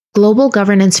Global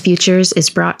Governance Futures is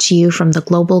brought to you from the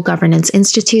Global Governance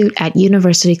Institute at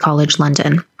University College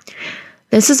London.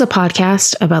 This is a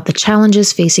podcast about the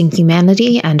challenges facing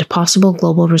humanity and possible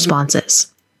global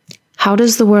responses. How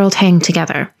does the world hang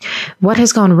together? What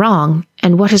has gone wrong?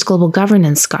 And what has global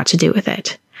governance got to do with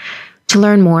it? To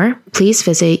learn more, please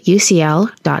visit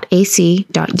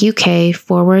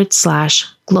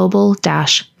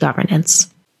ucl.ac.uk/global-governance.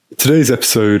 Today's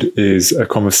episode is a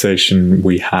conversation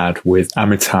we had with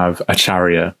Amitav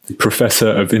Acharya, Professor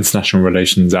of International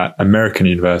Relations at American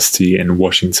University in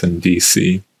Washington,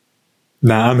 D.C.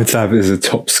 Now, Amitav is a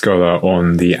top scholar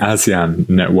on the ASEAN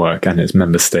network and its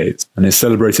member states, and his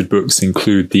celebrated books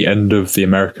include The End of the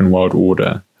American World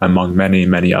Order, among many,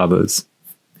 many others.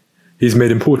 He's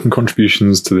made important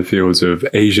contributions to the fields of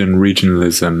Asian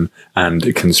regionalism and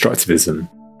constructivism.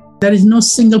 There is no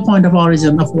single point of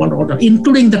origin of world order,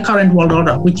 including the current world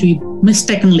order, which we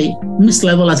mistakenly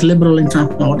mislabel as liberal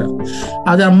international order.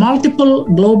 There are multiple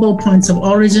global points of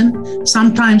origin,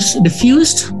 sometimes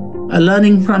diffused,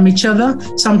 learning from each other,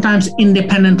 sometimes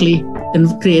independently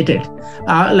created.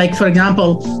 Like, for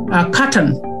example,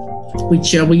 cotton,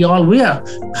 which we all wear.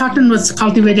 Cotton was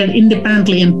cultivated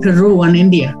independently in Peru and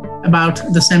India about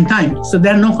the same time. So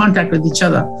they're no contact with each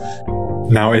other.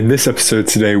 Now, in this episode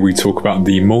today, we talk about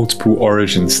the multiple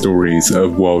origin stories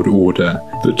of world order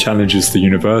that challenges the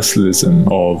universalism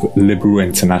of liberal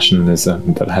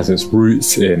internationalism that has its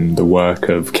roots in the work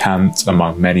of Kant,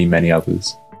 among many, many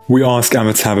others. We ask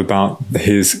Amitav about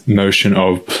his notion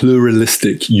of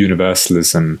pluralistic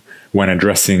universalism when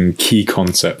addressing key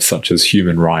concepts such as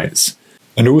human rights,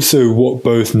 and also what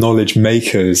both knowledge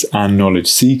makers and knowledge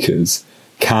seekers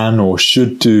can or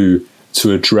should do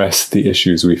to address the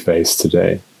issues we face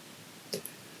today.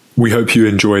 We hope you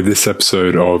enjoy this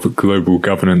episode of Global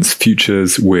Governance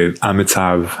Futures with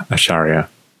Amitav Acharya.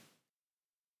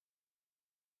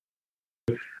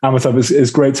 Amitav,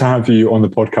 it's great to have you on the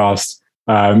podcast.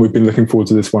 We've been looking forward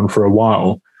to this one for a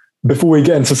while. Before we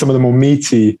get into some of the more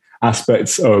meaty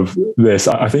aspects of this,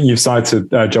 I think you've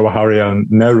cited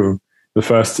Jawaharlal Nehru, the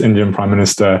first Indian Prime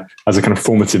Minister, as a kind of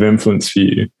formative influence for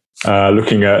you.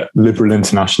 Looking at liberal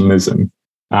internationalism.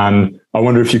 And I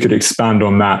wonder if you could expand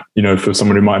on that, for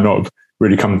someone who might not have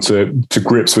really come to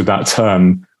grips with that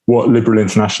term, what liberal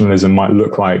internationalism might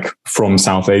look like from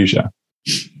South Asia.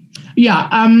 Yeah,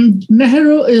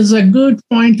 Nehru is a good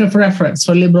point of reference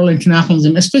for liberal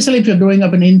internationalism, especially if you're growing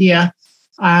up in India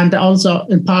and also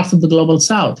in parts of the global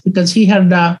South, because he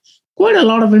had quite a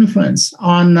lot of influence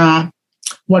on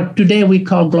what today we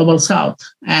call global South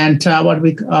and what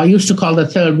we used to call the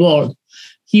third world.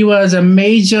 He was a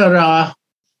major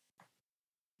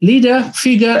leader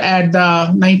figure at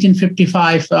the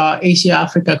 1955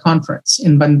 Asia-Africa Conference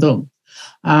in Bandung.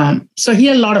 So he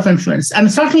had a lot of influence. And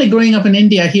certainly growing up in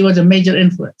India, he was a major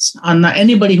influence on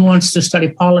anybody who wants to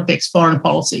study politics, foreign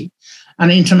policy, and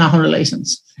international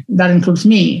relations. That includes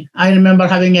me. I remember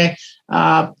having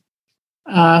a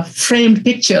framed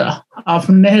picture of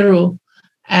Nehru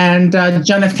and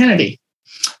John F. Kennedy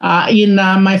in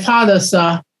my father's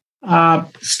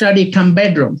study cum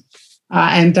bedroom.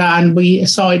 And we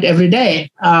saw it every day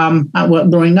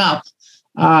growing up.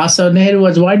 So Nehru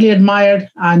was widely admired,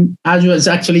 and as was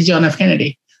actually John F.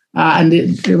 Kennedy. And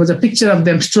there was a picture of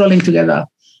them strolling together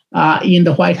in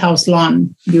the White House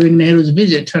lawn during Nehru's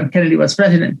visit when Kennedy was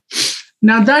president.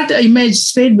 Now that image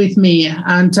stayed with me.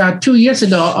 And 2 years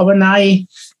ago, when I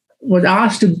was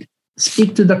asked to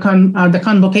speak to the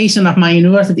convocation of my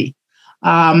university.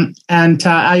 And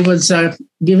I was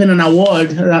given an award,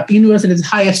 the university's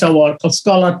highest award, called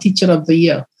Scholar Teacher of the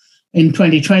Year in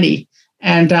 2020.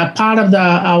 And part of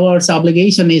the award's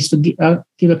obligation is to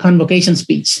give a convocation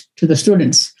speech to the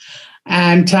students.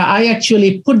 And I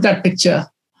actually put that picture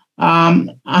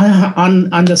on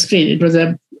the screen. It was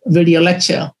a video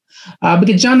lecture.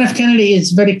 Because John F. Kennedy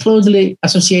is very closely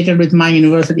associated with my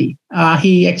university.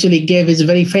 He actually gave his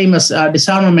very famous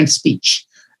disarmament speech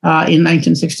in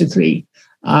 1963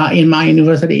 in my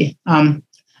university. And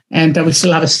we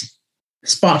still have a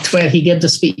spot where he gave the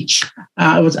speech.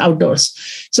 It was outdoors.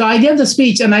 So I gave the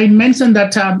speech, and I mentioned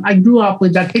that I grew up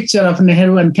with that picture of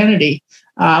Nehru and Kennedy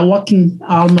walking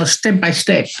almost step by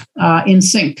step in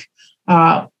sync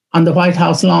on the White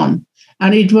House lawn.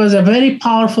 And it was a very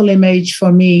powerful image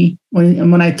for me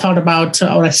when I thought about,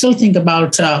 or I still think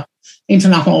about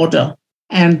international order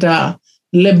and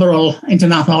liberal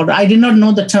international order. I did not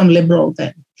know the term liberal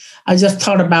then. I just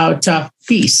thought about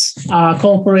peace,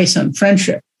 cooperation,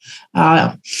 friendship.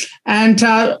 That's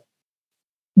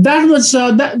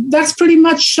pretty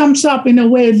much sums up in a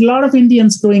way. A lot of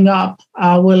Indians growing up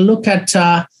will look at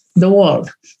the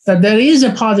world, that there is a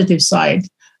positive side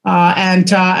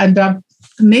and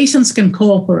nations can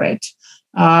cooperate.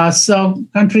 So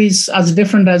countries as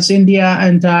different as India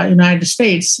and United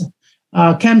States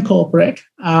can cooperate.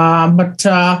 But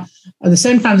at the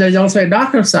same time, there's also a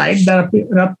darker side. There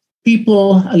are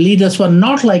people, leaders who are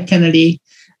not like Kennedy,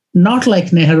 not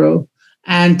like Nehru,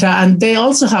 and they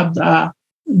also have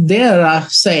their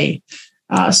say.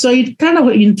 So it kind of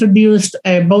introduced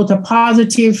both a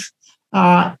positive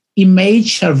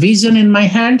image or vision in my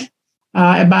head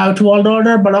about world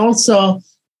order, but also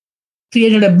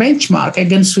created a benchmark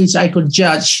against which I could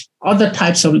judge other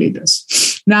types of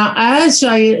leaders. Now, as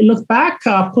I look back,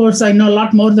 of course, I know a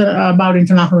lot more about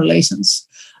international relations.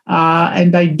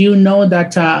 And I do know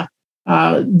that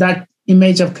that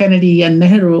image of Kennedy and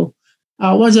Nehru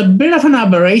was a bit of an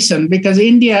aberration, because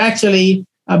India actually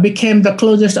became the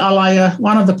closest ally,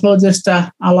 one of the closest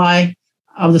ally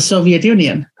of the Soviet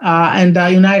Union. And the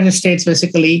United States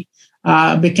basically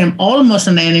became almost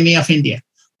an enemy of India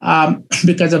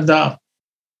because of the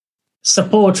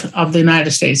support of the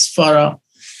United States for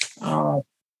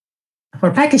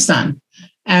Pakistan.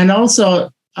 And also,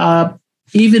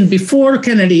 even before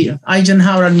Kennedy,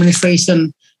 Eisenhower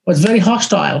administration was very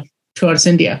hostile towards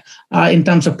India in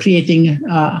terms of creating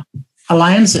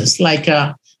alliances like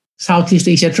Southeast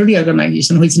Asia Treaty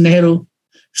Organization, which Nehru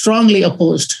strongly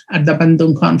opposed at the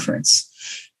Bandung Conference.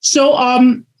 So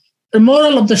the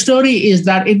moral of the story is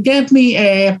that it gave me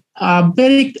a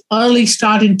very early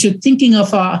start into thinking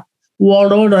of a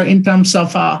world order in terms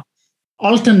of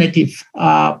alternative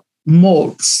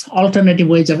modes, alternative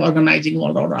ways of organizing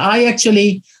world order. I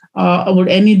actually would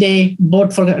any day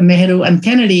vote for Nehru and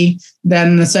Kennedy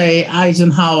than, say,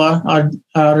 Eisenhower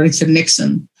or Richard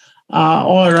Nixon.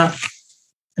 Or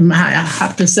I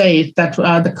have to say that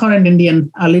the current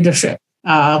Indian leadership,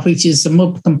 which is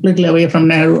moved completely away from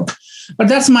Nehru. But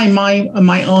that's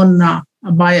my own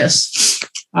bias.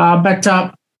 But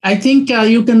I think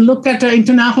you can look at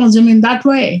internationalism in that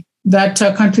way, that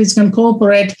countries can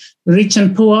cooperate, rich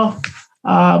and poor.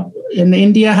 In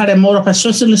India had a more of a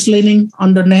socialist leaning.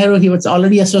 Under Nehru, he was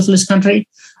already a socialist country.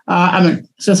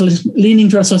 Socialist, leaning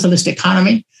to a socialist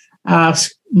economy,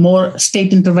 more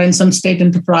state intervention, state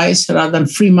enterprise rather than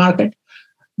free market.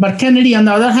 But Kennedy, on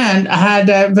the other hand, had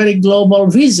a very global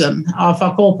vision of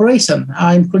a cooperation,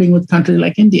 including with countries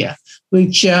like India,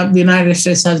 which the United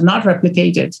States has not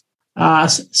replicated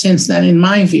since then, in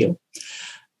my view.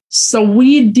 So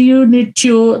we do need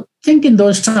to think in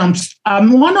those terms.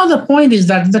 One other point is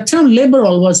that the term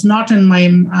liberal was not in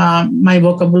my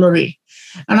vocabulary.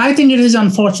 And I think it is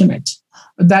unfortunate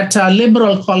that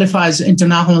liberal qualifies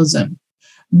internationalism,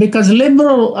 because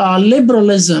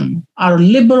liberalism or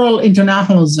liberal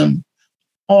internationalism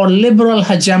or liberal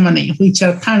hegemony, which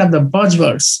are kind of the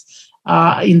buzzwords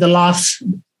in the last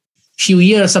few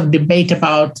years of debate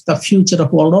about the future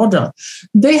of world order,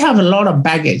 they have a lot of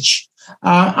baggage.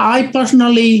 I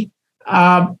personally,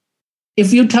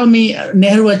 if you tell me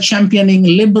Nehru was championing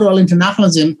liberal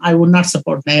internationalism, I would not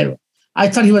support Nehru. I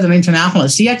thought he was an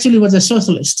internationalist. He actually was a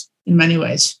socialist in many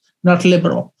ways, not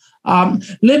liberal.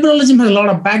 Liberalism has a lot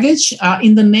of baggage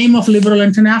in the name of liberal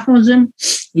internationalism,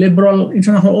 liberal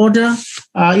international order.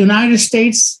 United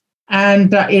States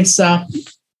and its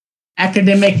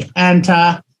academic and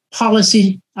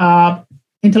policy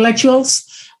intellectuals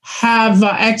have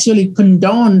actually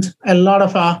condoned a lot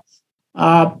of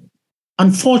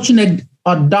unfortunate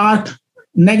or dark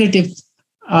negative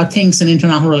things in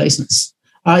international relations,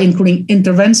 including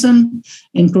intervention,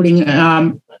 including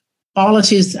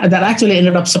policies that actually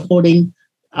ended up supporting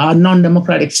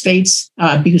non-democratic states,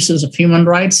 abuses of human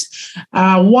rights,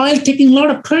 while taking a lot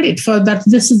of credit for that.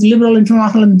 This is liberal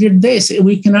internationalism did this.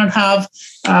 We cannot have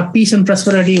peace and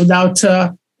prosperity without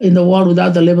in the world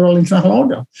without the liberal international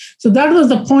order. So that was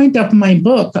the point of my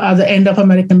book, The End of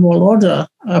American World Order,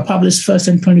 published first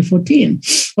in 2014.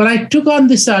 When I took on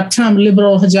this term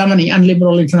liberal hegemony and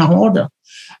liberal international order,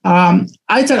 I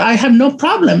thought I have no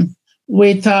problem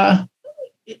with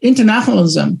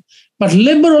internationalism, but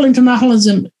liberal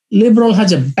internationalism, liberal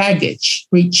has a baggage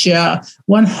which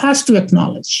one has to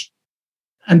acknowledge.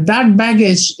 And that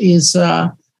baggage is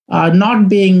not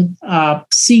being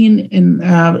seen in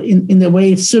the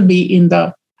way it should be in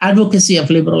the advocacy of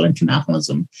liberal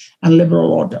internationalism and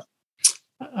liberal order.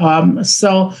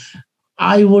 So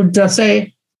I would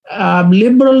say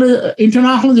liberal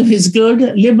internationalism is good.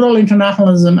 Liberal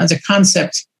internationalism as a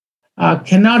concept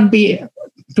cannot be,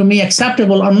 to me,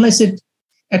 acceptable unless it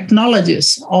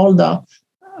acknowledges all the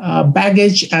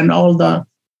baggage and all the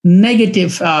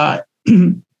negative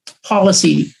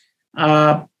policy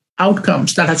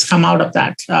outcomes that has come out of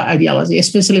that ideology,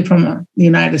 especially from the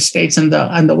United States and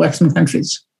the Western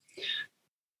countries.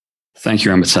 Thank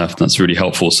you, Amitav. That's really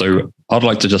helpful. So I'd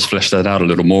like to just flesh that out a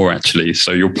little more, actually.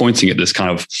 So you're pointing at this kind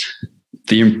of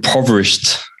the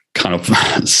impoverished kind of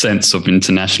sense of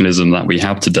internationalism that we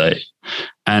have today.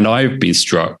 And I've been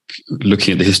struck,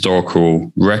 looking at the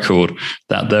historical record,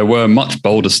 that there were much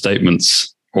bolder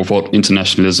statements of what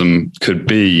internationalism could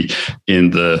be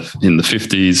in the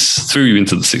 50s through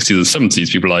into the 60s and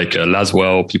 70s. People like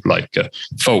Laswell, people like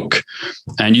Folk.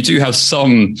 And you do have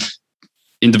some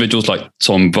individuals like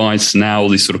Tom Weiss, now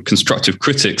these sort of constructive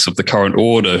critics of the current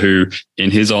order, who in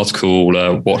his article,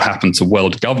 What Happened to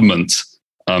World Government,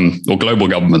 or Global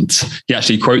Government, he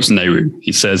actually quotes Nehru.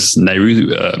 He says,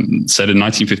 Nehru said in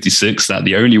 1956 that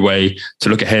the only way to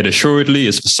look ahead assuredly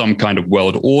is for some kind of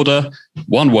world order,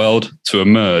 one world, to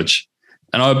emerge.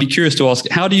 And I would be curious to ask,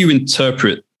 how do you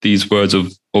interpret these words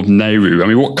of Nehru? I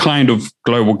mean, what kind of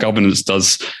global governance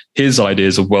does his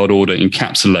ideas of world order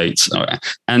encapsulate?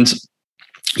 And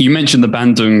you mentioned the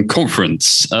Bandung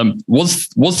Conference.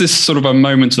 Was this sort of a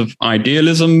moment of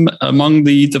idealism among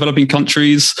the developing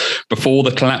countries before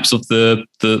the collapse of the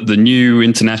new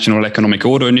International Economic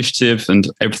Order Initiative and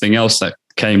everything else that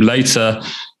came later?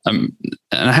 And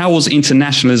how was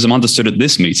internationalism understood at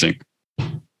this meeting?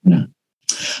 Yeah.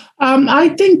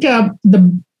 I think,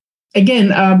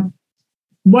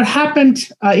 what happened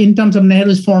in terms of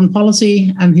Nehru's foreign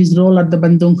policy and his role at the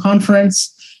Bandung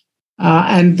Conference,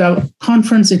 and the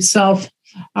conference itself,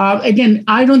 again,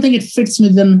 I don't think it fits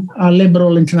within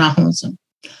liberal internationalism.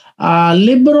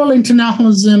 Liberal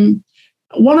internationalism,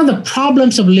 one of the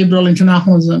problems of liberal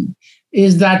internationalism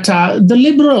is that the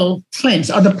liberal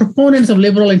claims, or the proponents of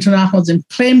liberal internationalism,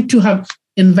 claim to have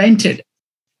invented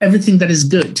everything that is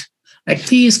good, like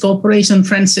peace, cooperation,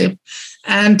 friendship,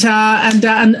 and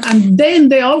then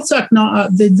they also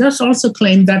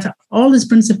claim that all these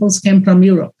principles came from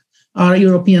Europe, or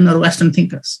European or Western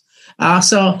thinkers.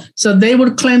 So they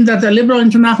would claim that the liberal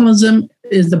internationalism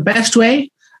is the best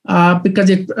way, because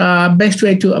it best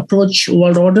way to approach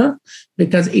world order,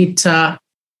 because it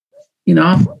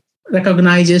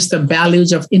recognizes the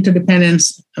values of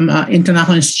interdependence,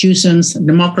 international institutions,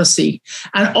 democracy,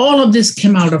 and all of this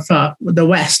came out of the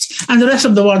West, and the rest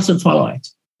of the world should follow it.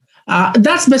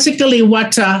 That's basically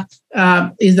what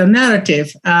is the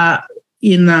narrative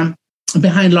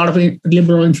behind a lot of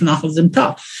liberal internationalism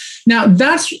talk. Now,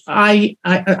 that's I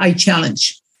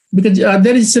challenge, because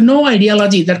there is no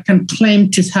ideology that can claim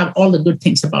to have all the good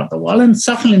things about the world, and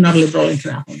certainly not liberal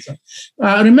internationalism.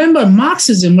 Remember,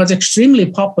 Marxism was extremely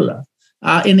popular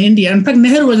in India. In fact,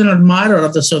 Nehru was an admirer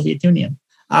of the Soviet Union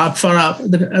for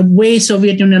the way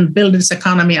Soviet Union built its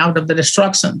economy out of the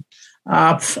destruction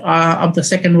of the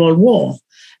Second World War.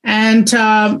 And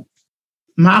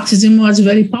Marxism was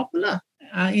very popular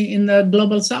in the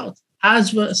global South,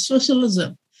 as was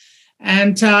socialism.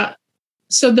 And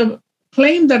so the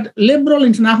claim that liberal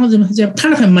internationalism has a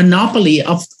kind of a monopoly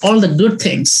of all the good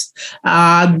things,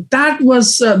 that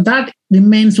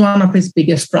remains one of its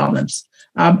biggest problems.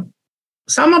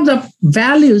 Some of the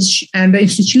values and the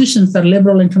institutions that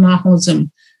liberal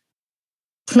internationalism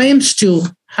claims to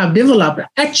have developed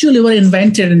actually were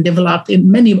invented and developed in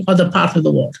many other parts of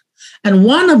the world. And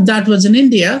one of that was in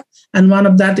India, and one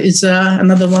of that is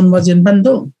another one was in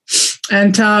Bandung.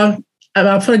 And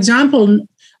for example,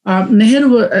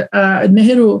 Nehru,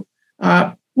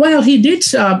 he did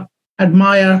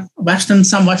admire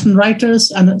some Western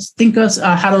writers and thinkers,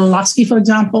 Harold Laski, for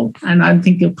example, and I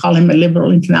think you call him a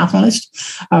liberal internationalist,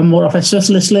 more of a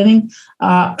socialist-leaning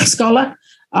scholar.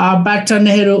 But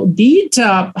Nehru did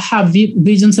have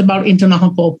visions about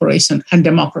international cooperation and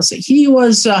democracy. He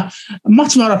was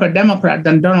much more of a Democrat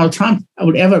than Donald Trump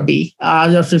would ever be,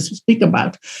 just to speak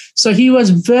about. So he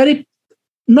was very,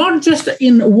 not just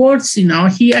in words,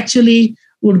 he actually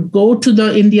would go to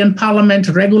the Indian parliament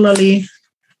regularly,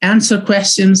 answer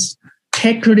questions,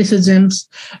 take criticisms.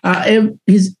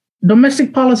 His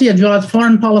domestic policy as well as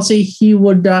foreign policy, he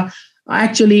would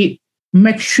actually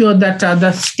make sure that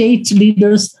the state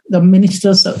leaders, the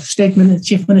ministers,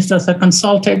 chief ministers are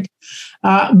consulted,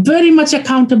 very much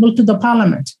accountable to the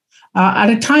parliament at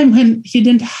a time when he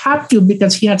didn't have to,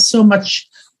 because he had so much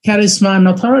charisma and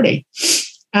authority.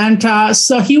 And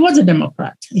so he was a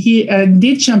Democrat. He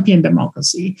did champion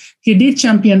democracy. He did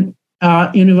champion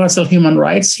universal human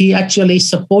rights. He actually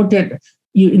supported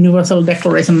Universal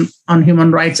Declaration on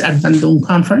Human Rights at Bandung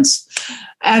Conference.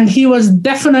 And he was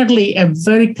definitely a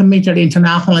very committed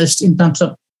internationalist in terms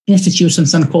of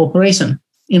institutions and cooperation,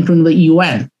 including the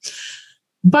UN.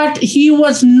 But he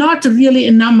was not really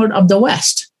enamored of the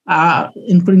West,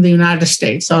 including the United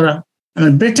States.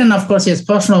 Britain, of course, he has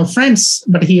personal friends,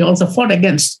 but he also fought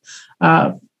against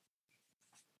the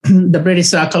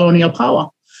British colonial power.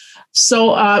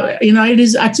 So, it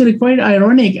is actually quite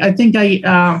ironic. I think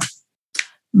I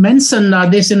mentioned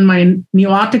this in my new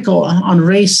article on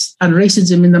race and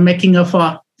racism in the making of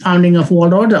founding of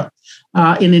World Order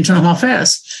in International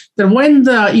Affairs. That when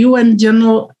the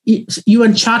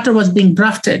UN Charter was being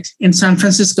drafted in San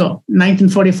Francisco in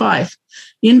 1945,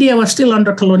 India was still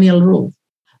under colonial rule.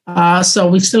 So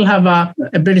we still have a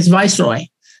British viceroy.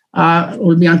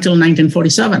 Will be until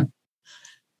 1947.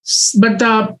 But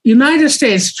the United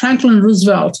States, Franklin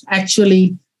Roosevelt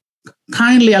actually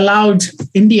kindly allowed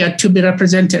India to be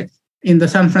represented in the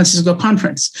San Francisco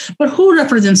conference. But who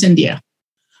represents India?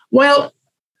 Well,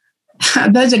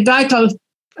 there's a guy called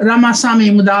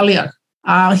Ramasamy Mudaliar.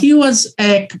 He was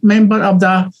a member of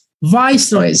the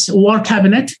Viceroy's war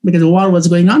cabinet because the war was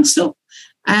going on still,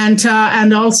 and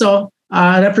also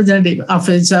representative of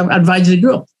his advisory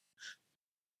group.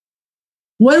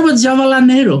 Where was Jawaharlal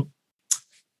Nehru?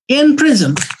 In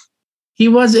prison. He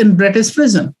was in British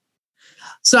prison.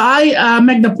 So I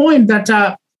make the point that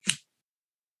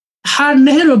had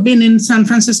Nehru been in San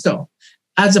Francisco,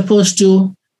 as opposed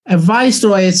to a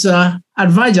viceroy's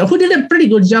advisor, who did a pretty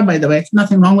good job, by the way,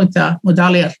 nothing wrong with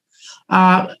Mudaliar.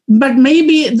 But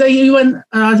maybe the UN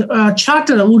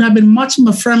Charter would have been much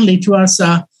more friendly towards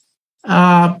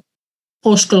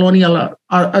post-colonial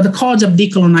or the cause of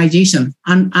decolonization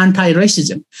and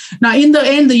anti-racism. Now, in the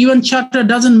end, the UN Charter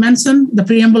the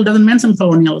preamble doesn't mention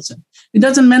colonialism. It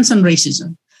doesn't mention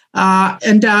racism.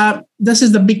 And this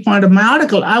is the big point of my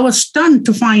article. I was stunned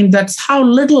to find that how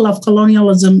little of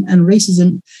colonialism and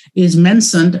racism is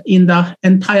mentioned in the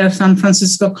entire San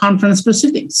Francisco conference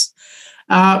proceedings.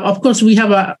 Of course, we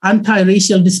have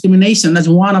anti-racial discrimination as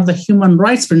one of the human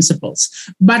rights principles,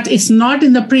 but it's not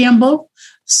in the preamble.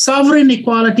 Sovereign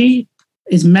equality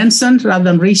is mentioned rather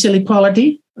than racial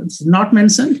equality. It's not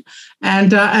mentioned.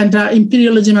 And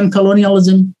imperialism and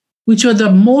colonialism, which were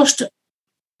the most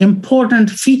important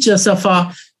features of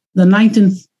the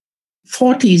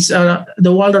 1940s,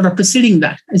 the world order preceding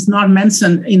that, is not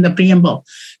mentioned in the preamble.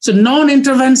 So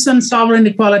non-intervention sovereign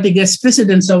equality gets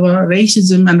precedence over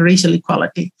racism and racial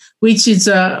equality, which is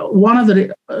one of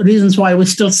the reasons why we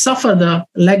still suffer the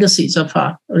legacies of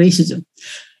racism.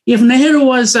 If Nehru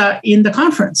was in the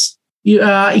conference,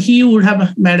 he would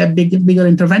have made a bigger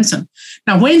intervention.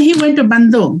 Now, when he went to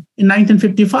Bandung in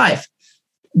 1955,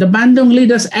 the Bandung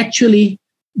leaders actually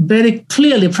very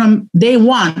clearly from day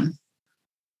one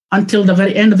until the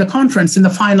very end of the conference in the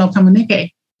final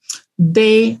communique,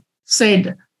 they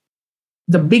said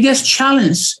the biggest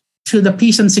challenge to the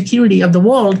peace and security of the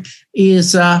world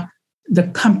is the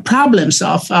problems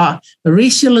of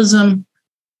racialism,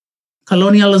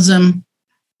 colonialism,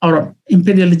 or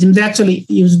imperialism. They actually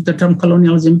used the term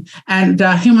colonialism, and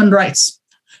human rights.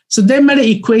 So they made an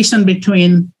equation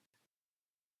between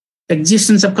the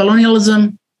existence of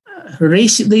colonialism,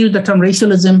 they used the term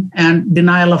racialism, and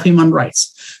denial of human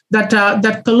rights.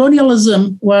 That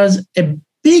colonialism was a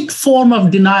big form of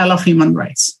denial of human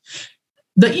rights.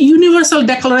 The Universal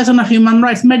Declaration of Human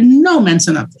Rights made no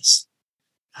mention of this.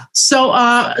 So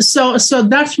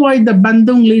that's why the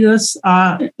Bandung leaders,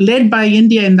 led by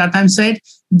India in that time, said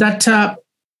that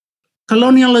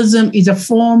colonialism is a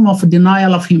form of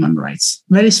denial of human rights,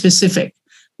 very specific,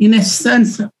 in a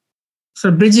sense,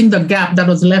 sort of bridging the gap that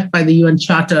was left by the UN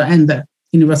Charter and the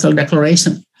Universal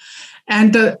Declaration.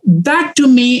 And that, to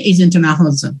me, is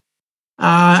internationalism.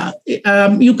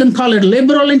 You can call it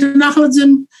liberal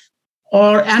internationalism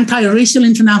or anti-racial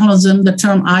internationalism. The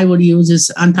term I would use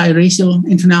is anti-racial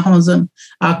internationalism,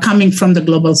 coming from the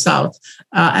global South.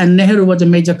 And Nehru was a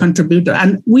major contributor.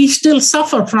 And we still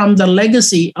suffer from the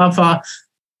legacy of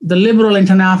the liberal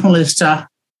internationalist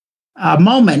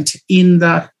moment in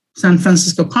the San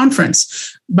Francisco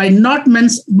conference by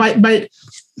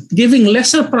giving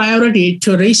lesser priority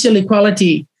to racial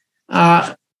equality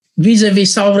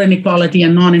vis-a-vis sovereign equality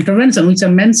and non-intervention, which are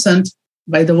mentioned,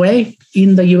 by the way,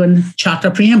 in the UN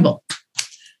Charter preamble.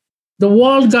 The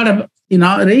world got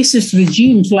racist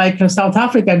regimes like South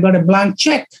Africa got a blank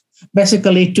check,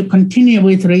 basically, to continue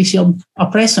with racial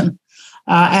oppression.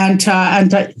 And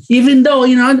even though,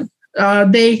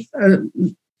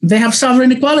 they have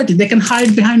sovereign equality, they can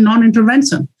hide behind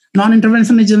non-intervention.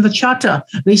 Non-intervention is in the Charter.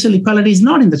 Racial equality is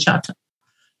not in the Charter.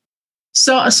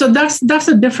 So that's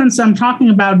the difference I'm talking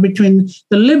about between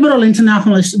the liberal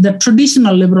internationalist, the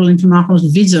traditional liberal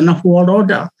internationalist vision of world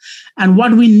order, and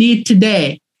what we need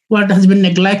today, what has been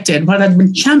neglected, what has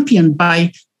been championed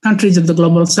by countries of the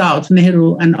global South,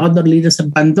 Nehru and other leaders of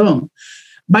Bandung.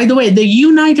 By the way, the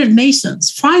United Nations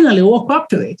finally woke up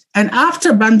to it. And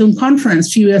after Bandung Conference,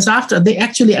 a few years after, they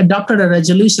actually adopted a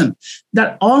resolution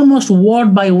that almost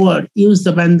word by word used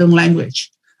the Bandung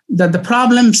language. that the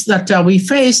problems that we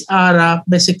face are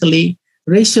basically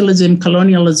racialism,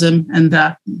 colonialism, and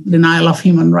denial of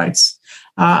human rights.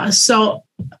 But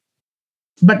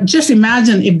just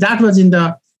imagine if that was in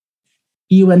the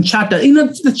UN Charter.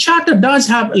 The Charter does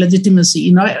have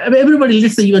legitimacy. Everybody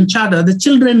reads the UN Charter. The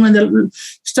children, when they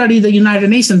study the United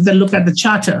Nations, they look at the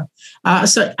Charter.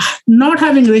 So not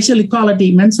having racial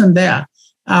equality mentioned there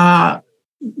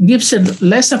gives it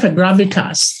less of a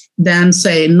gravitas than,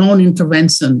 say,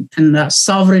 non-intervention and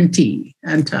sovereignty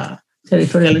and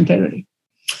territorial integrity.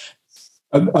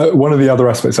 One of the other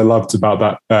aspects I loved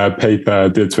about that paper,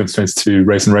 the 2022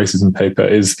 Race and Racism paper,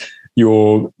 is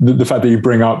the fact that you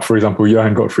bring up, for example,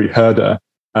 Johann Gottfried Herder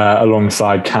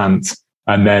alongside Kant,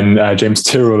 and then James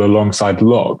Tyrrell alongside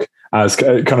Locke, as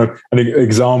kind of an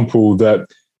example that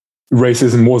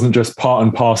racism wasn't just part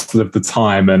and parcel of the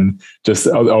time, and just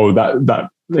that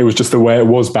it was just the way it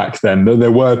was back then.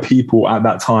 There were people at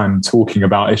that time talking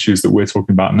about issues that we're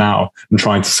talking about now and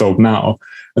trying to solve now.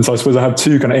 And so I suppose I have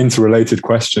two kind of interrelated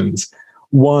questions.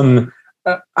 One,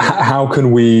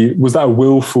 was that a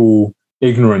willful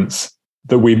ignorance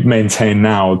that we maintain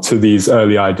now to these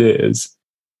early ideas?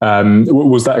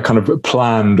 Was that a kind of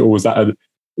planned, or was that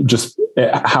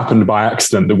it happened by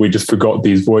accident that we just forgot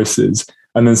these voices?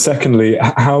 And then secondly,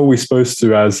 how are we supposed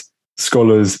to, as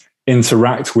scholars,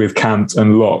 interact with Kant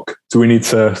and Locke? Do we need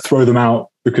to throw them out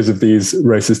because of these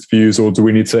racist views, or do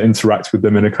we need to interact with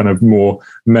them in a kind of more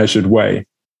measured way?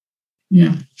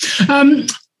 Yeah.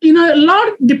 A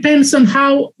lot depends on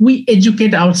how we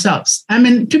educate ourselves. I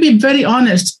mean, to be very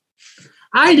honest,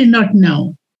 I did not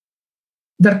know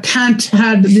that Kant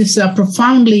had this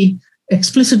profoundly,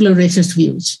 explicitly racist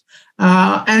views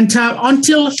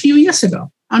until a few years ago.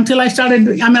 Until I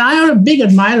started, I am a big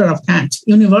admirer of Kant,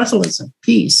 universalism,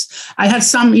 peace. I had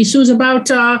some issues about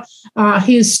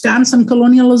his stance on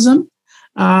colonialism,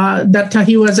 that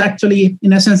he was actually,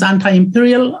 in a sense,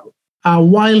 anti-imperial,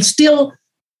 while still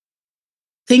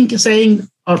saying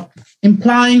or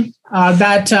implying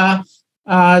that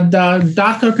the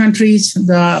darker countries,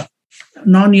 the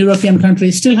non-European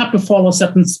countries, still have to follow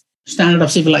certain standard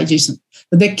of civilization.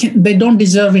 They don't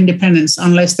deserve independence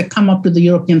unless they come up to the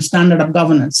European standard of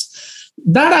governance.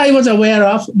 That I was aware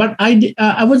of, but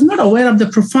I was not aware of the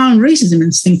profound racism in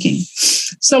his thinking.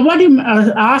 So what you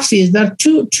asked is there are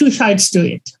two sides to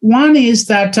it. One is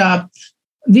that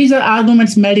these are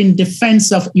arguments made in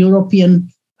defense of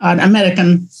European and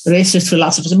American racist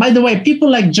philosophers. By the way, people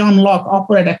like John Locke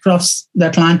operate across the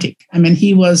Atlantic.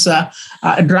 He was a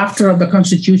drafter of the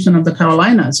Constitution of the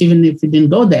Carolinas, even if he didn't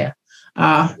go there.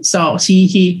 So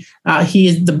he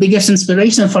is the biggest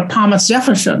inspiration for Thomas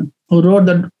Jefferson, who wrote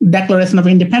the Declaration of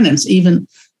Independence, even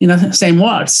same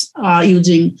words,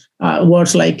 using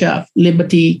words like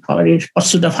liberty, courage,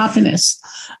 pursuit of happiness,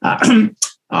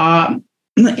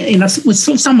 with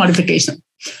some modification.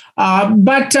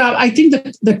 But I think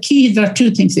that the key, there are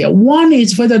two things there. One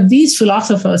is whether these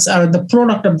philosophers are the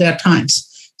product of their times.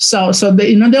 So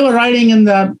they were writing in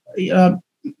the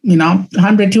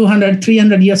 100, 200,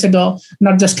 300 years ago,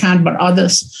 not just Kant, but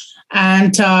others.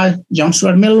 And John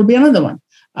Stuart Mill will be another one.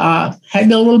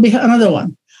 Hegel will be another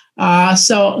one.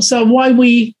 So why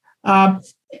we are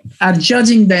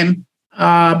judging them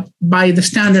by the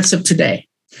standards of today.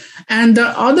 And the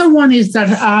other one is that,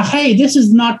 hey, this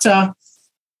is not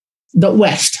the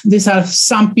West. These are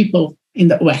some people in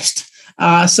the West.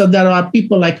 So there are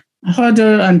people like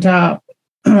Herder and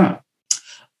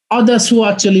others who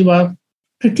actually were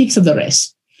critiques of the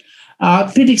race,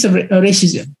 critics of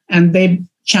racism, and they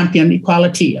champion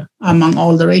equality among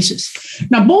all the races.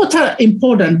 Now, both are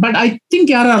important, but I think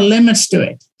there are limits to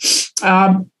it.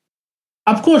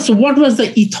 Of course, what was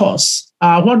the ethos?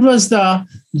 What was the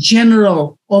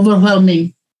general,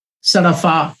 overwhelming sort of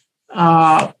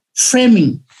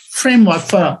framework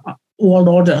for world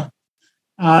order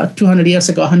 200 years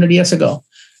ago, 100 years ago?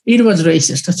 It was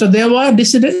racist. So there were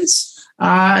dissidents.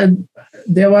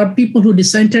 There were people who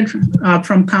dissented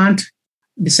from Kant,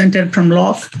 dissented from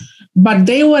Locke, but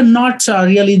they were not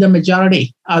really the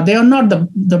majority. They are not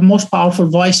the most powerful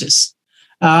voices.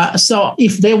 So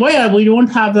if they were, we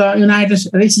won't have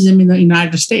racism in the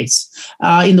United States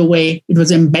in the way it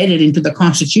was embedded into the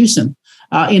Constitution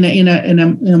in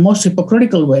a most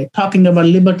hypocritical way, talking about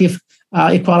liberty,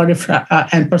 equality,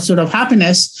 and pursuit of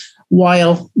happiness,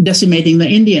 while decimating the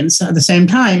Indians at the same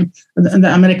time,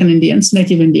 the American Indians,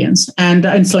 Native Indians, and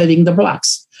enslaving the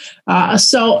Blacks.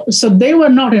 So they were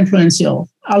not influential,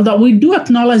 although we do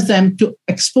acknowledge them to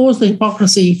expose the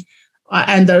hypocrisy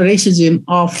and the racism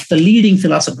of the leading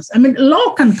philosophers.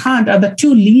 Locke and Kant are the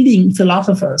two leading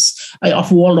philosophers of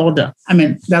world order.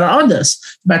 There are others,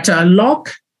 but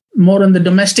Locke more in the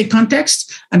domestic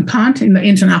context, and Kant in the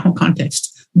international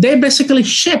context. They basically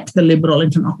shaped the liberal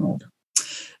international order.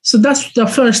 So that's the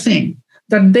first thing,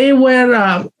 that they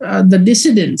were the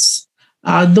dissidents,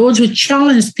 those who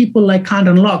challenged people like Kant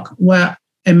and Locke were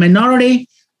a minority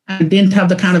and didn't have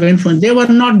the kind of influence. They were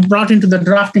not brought into the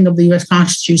drafting of the US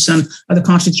Constitution or the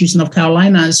Constitution of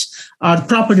Carolinas or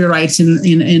property rights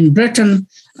in Britain.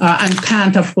 And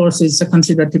Kant, of course, is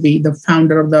considered to be the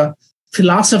founder of the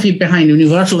philosophy behind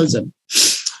universalism.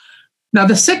 Now,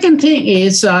 the second thing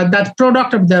is that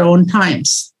product of their own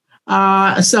times.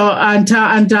 Again,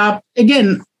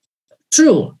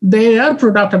 true, they are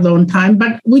product of their own time,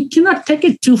 but we cannot take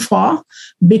it too far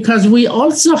because we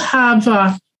also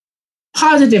have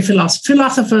positive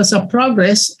philosophers of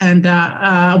progress and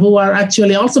who are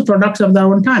actually also products of their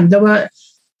own time. There were,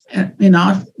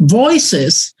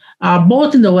 voices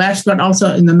both in the West but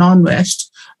also in the non-West.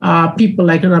 People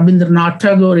like Rabindranath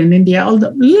Tagore in India. A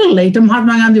little later,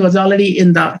 Mahatma Gandhi was already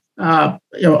in the late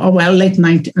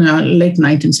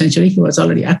 19th century. He was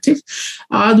already active.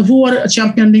 Who were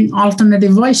championing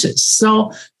alternative voices.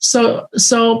 So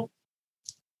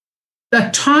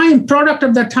the product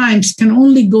of the times can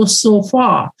only go so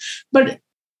far. But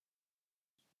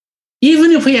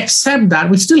even if we accept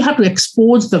that, we still have to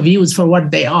expose the views for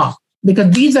what they are,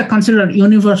 because these are considered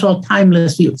universal,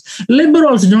 timeless views.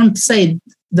 Liberals don't say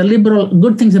the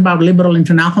good things about liberal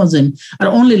internationalism are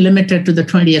only limited to the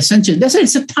 20th century. They say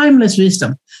it's a timeless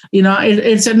wisdom.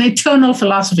 It's an eternal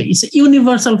philosophy. It's a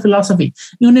universal philosophy,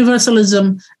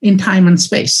 universalism in time and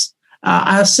space.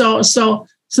 So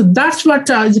that's what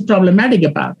is problematic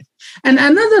about it. And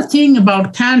another thing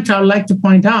about Kant I would like to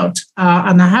point out,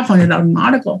 and I have pointed out in an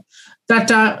article,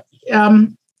 that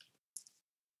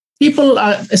people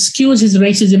excuse his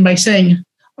racism by saying,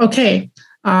 okay,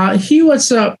 he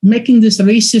was making these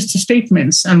racist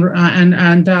statements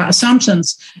and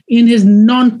assumptions in his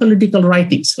non-political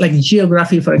writings, like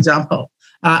geography, for example.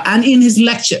 And in his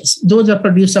lectures, those are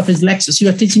produced of his lectures. He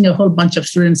was teaching a whole bunch of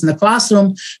students in the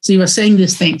classroom, so he was saying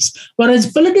these things.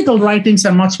 Whereas political writings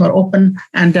are much more open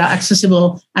and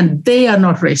accessible, and they are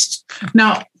not racist.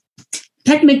 Now,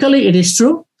 technically, it is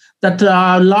true that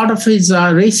a lot of his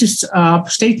racist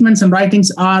statements and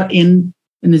writings are in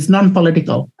his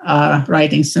non-political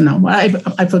writings.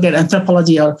 I forget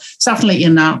anthropology, or certainly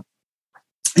in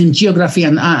geography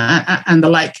and the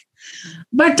like.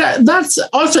 But that's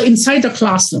also inside the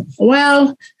classroom.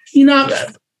 Well,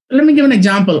 let me give an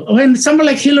example. When someone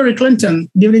like Hillary Clinton,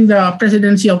 during the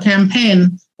presidential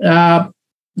campaign,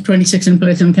 2016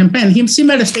 presidential campaign, she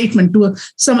made a statement to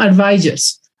some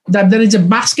advisors that there is a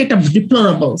basket of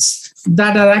deplorables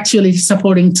that are actually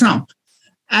supporting Trump.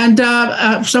 And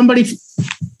somebody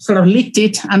sort of leaked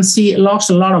it, and she lost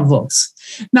a lot of votes.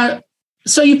 Now,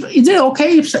 so is it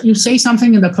okay if you say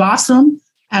something in the classroom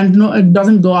and it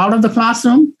doesn't go out of the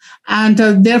classroom, and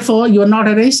therefore you're not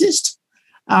a racist?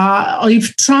 Or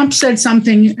if Trump said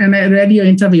something in a radio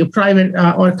interview, private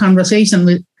or a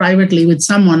conversation privately with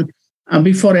someone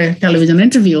before a television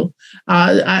interview,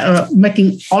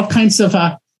 making all kinds of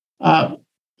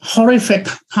horrific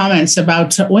comments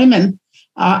about women,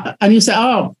 and you say,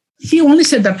 oh, he only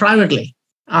said that privately.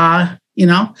 He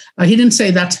didn't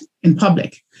say that in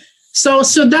public. So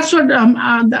that's what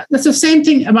that's the same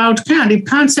thing about Kant. If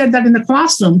Kant said that in the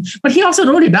classroom, but he also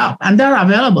wrote it up, and they're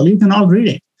available. You can all read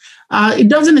it. It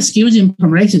doesn't excuse him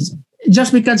from racism,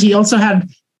 just because he also had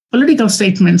political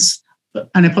statements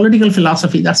and a political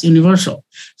philosophy that's universal.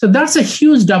 So that's a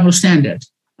huge double standard.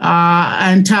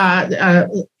 And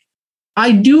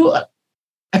I do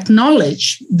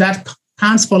acknowledge that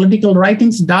Kant's political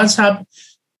writings does have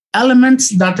elements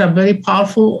that are very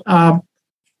powerful,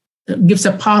 gives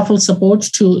a powerful support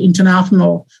to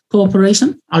international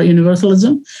cooperation or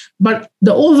universalism, but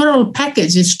the overall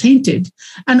package is tainted.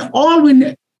 And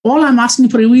all I'm asking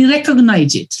for is we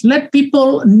recognize it, let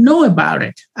people know about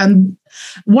it. And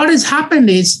what has happened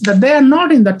is that they are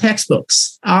not in the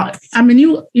textbooks.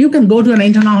 You can go to an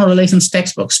international relations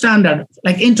textbook, standard,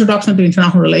 like Introduction to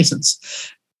International Relations.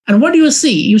 And what do you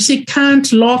see? You see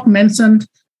Kant, Locke mentioned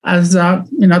as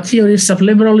theorists of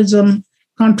liberalism,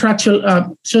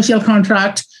 contractual, social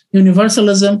contract,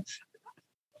 universalism.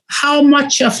 How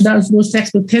much of those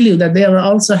textbooks tell you that they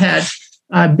also had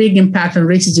a big impact on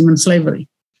racism and slavery?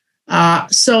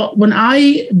 So when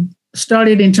I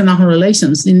studied international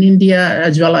relations in India,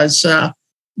 as well as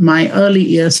my early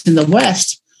years in the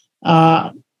West,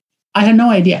 I had no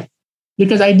idea,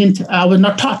 because I was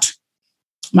not taught.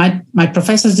 My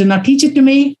professors did not teach it to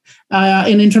me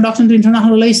in Introduction to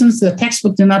International Relations. The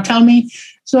textbook did not tell me.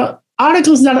 So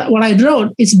articles that what I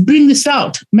wrote is bring this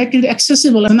out, make it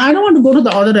accessible. And I don't want to go to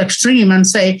the other extreme and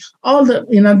say all the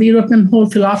European whole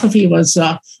philosophy was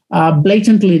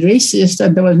blatantly racist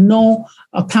and there was no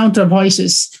counter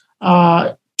voices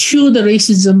to the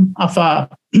racism of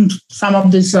some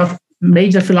of these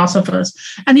major philosophers.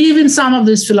 And even some of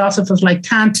these philosophers like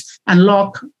Kant and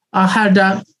Locke had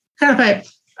kind of a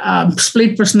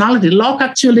split personality. Locke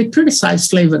actually criticized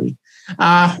slavery.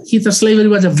 He thought slavery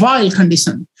was a vile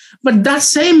condition. But that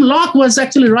same Locke was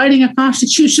actually writing a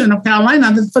constitution of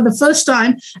Carolina that for the first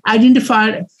time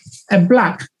identified a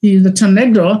black, the term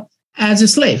negro, as a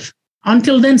slave.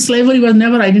 Until then, slavery was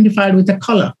never identified with a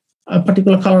color, a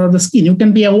particular color of the skin. You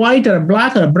can be a white or a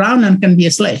black or a brown and can be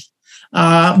a slave.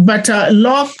 But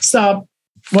Locke's,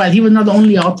 he was not the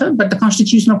only author, but the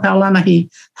Constitution of Carolina he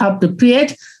helped to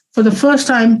create for the first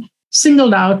time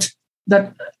singled out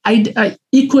that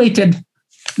equated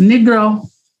Negro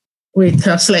with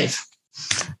a slave.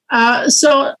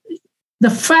 So the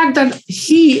fact that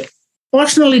he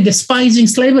personally despising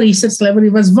slavery, he said slavery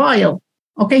was vile.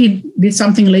 Okay, he did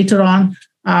something later on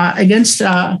against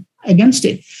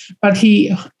it, but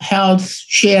he held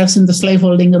shares in the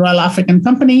slaveholding Royal African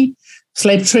Company,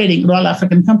 slave trading Royal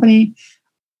African Company,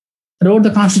 wrote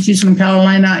the Constitution of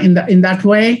Carolina in that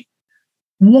way,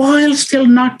 while still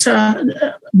not,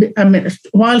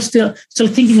 while still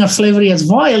thinking of slavery as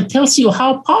vile, tells you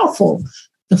how powerful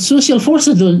the social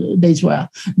forces those days were.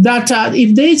 That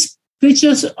if these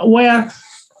creatures were,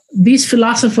 these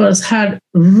philosophers had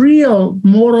real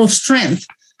moral strength,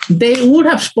 they would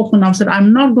have spoken up, said,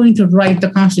 I'm not going to write the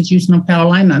Constitution of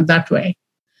Carolina that way.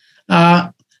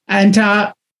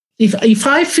 If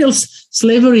I feel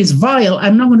slavery is vile,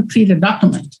 I'm not going to create a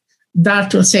document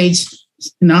that says,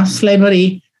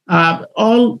 slavery,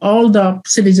 all the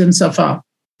citizens of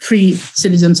free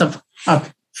citizens of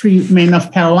free men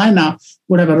of Carolina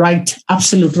would have a right,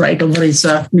 absolute right over his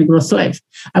Negro slave.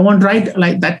 I won't write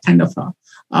like that kind of,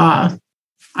 I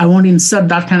won't insert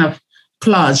that kind of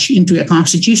clause into a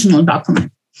constitutional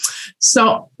document.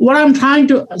 So what I'm trying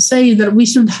to say is that we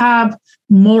should have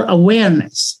more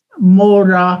awareness, more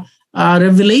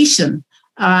revelation,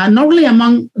 not only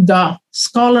among the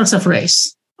scholars of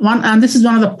race. And this is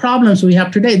one of the problems we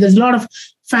have today. There's a lot of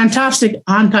fantastic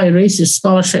anti-racist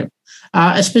scholarship,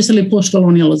 especially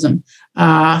post-colonialism.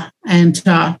 And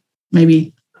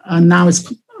maybe now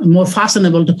it's more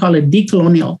fashionable to call it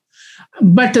decolonial.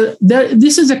 But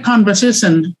this is a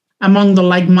conversation among the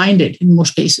like-minded in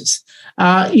most cases.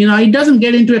 It doesn't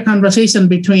get into a conversation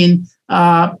between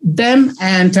them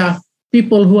and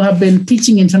people who have been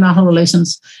teaching international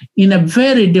relations in a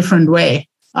very different way,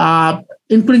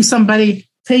 including somebody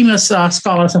famous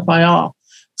scholars of IR.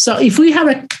 So if we have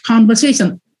a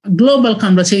conversation, global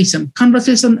conversation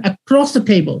across the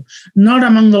table, not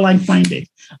among the like-minded,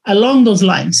 along those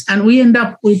lines, and we end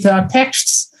up with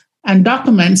texts and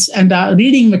documents and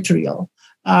reading material,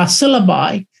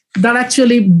 syllabi, that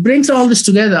actually brings all this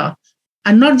together,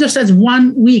 and not just as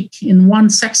 1 week in one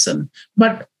section,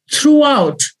 but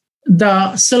throughout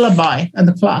the syllabi and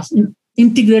the class,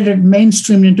 integrated,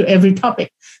 mainstreamed into every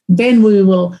topic, then we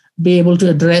will be able to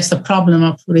address the problem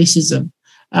of racism,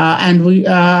 and we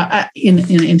in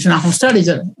international studies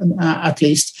at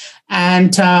least,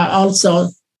 and also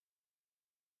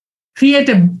create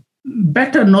a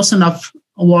better notion of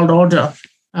world order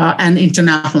and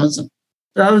internationalism,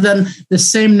 rather than the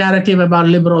same narrative about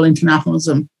liberal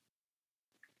internationalism.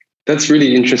 That's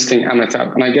really interesting,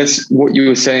 Amitabh. And I guess what you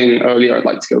were saying earlier, I'd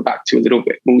like to go back to a little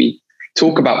bit. When we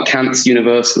talk about Kant's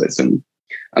universalism,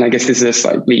 and I guess this is a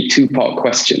slightly two-part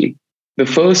question. The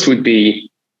first would be,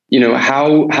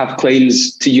 how have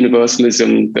claims to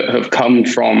universalism that have come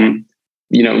from,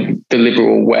 the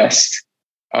liberal West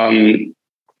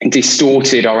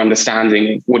distorted our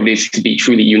understanding of what it is to be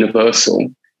truly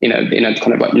universal, in a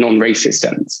kind of like non-racist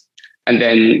sense? And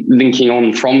then linking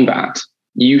on from that,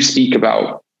 you speak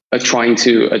about trying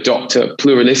to adopt a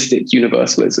pluralistic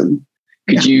universalism.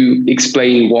 Could you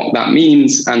explain what that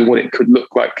means and what it could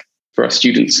look like for our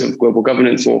students of global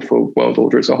governance or for world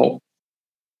order as a whole?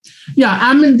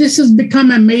 Yeah, this has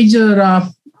become a major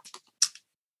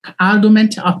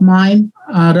argument of mine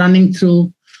running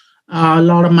through a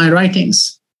lot of my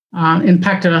writings. In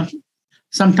fact,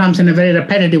 sometimes in a very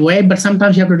repetitive way, but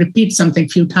sometimes you have to repeat something a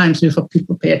few times before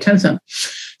people pay attention.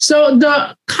 So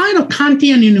the kind of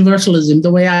Kantian universalism,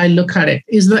 the way I look at it,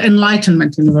 is the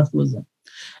Enlightenment universalism.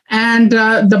 And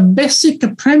the basic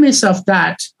premise of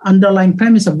that, underlying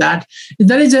premise of that, is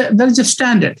there is a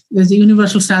standard. There's a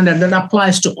universal standard that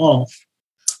applies to all.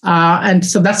 And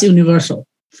so that's universal.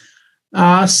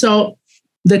 So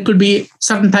there could be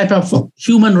certain type of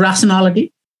human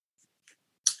rationality.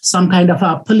 some kind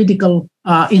of political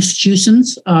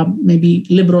institutions, maybe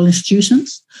liberal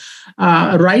institutions,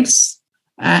 rights,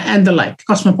 and the like,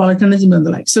 cosmopolitanism and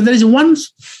the like. So there is one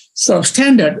sort of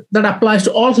standard that applies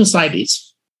to all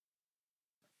societies,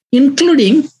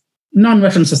 including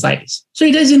non-Western societies. So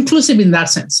it is inclusive in that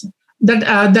sense, that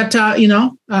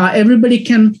everybody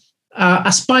can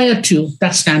aspire to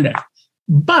that standard.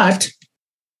 But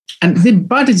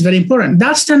is very important.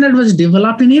 That standard was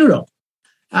developed in Europe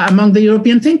among the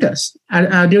European thinkers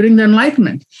during the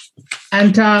Enlightenment.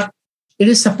 And it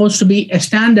is supposed to be a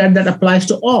standard that applies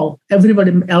to all.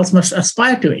 Everybody else must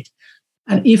aspire to it.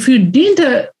 And if you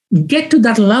didn't get to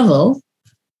that level,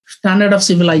 standard of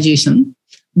civilization,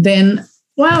 then,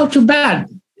 well, too bad.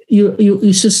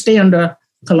 You should stay under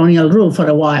colonial rule for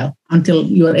a while until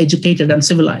you are educated and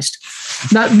civilized.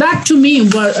 That to me,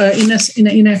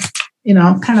 in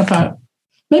a kind of a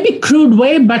maybe crude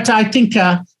way, but I think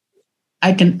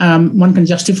one can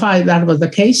justify that was the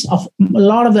case of a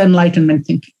lot of the Enlightenment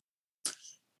thinking.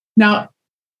 Now,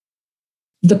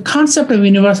 the concept of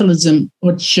universalism,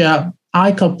 which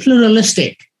I call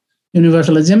pluralistic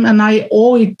universalism, and I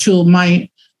owe it to my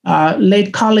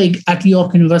late colleague at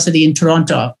York University in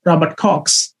Toronto, Robert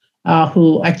Cox,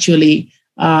 who actually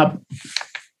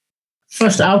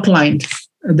first outlined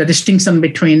the distinction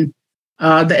between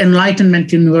the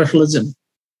Enlightenment universalism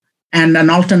and an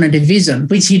alternative vision,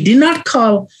 which he did not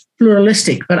call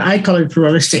pluralistic, but I call it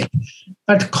pluralistic.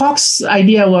 But Cox's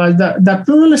idea was that the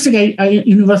pluralistic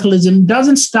universalism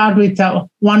doesn't start with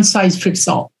one size fits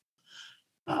all.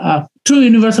 True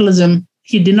universalism,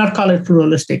 he did not call it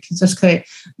pluralistic. He just said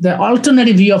the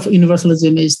alternative view of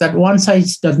universalism is that one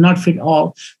size does not fit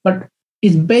all, but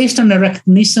it's based on a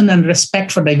recognition and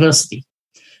respect for diversity.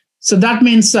 So that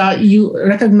means you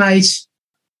recognize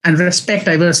and respect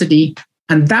diversity,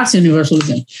 and that's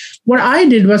universalism. What I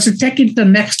did was to take it the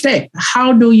next step.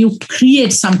 How do you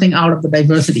create something out of the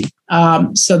diversity?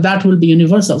 So that will be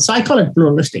universal. So I call it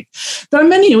pluralistic. There are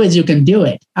many ways you can do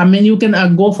it. I mean, you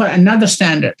can go for another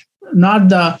standard, not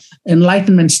the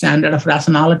Enlightenment standard of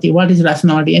rationality. What is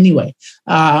rationality anyway?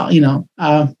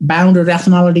 Bounded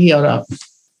rationality or a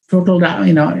total,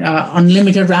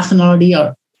 unlimited rationality,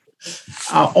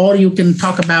 or you can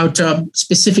talk about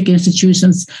specific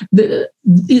institutions.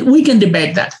 We can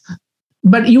debate that.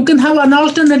 But you can have an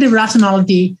alternative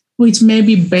rationality which may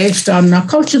be based on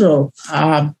cultural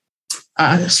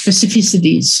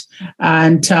specificities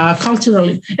and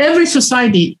culturally. Every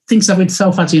society thinks of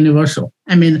itself as universal.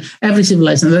 I mean, every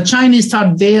civilization. The Chinese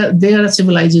thought their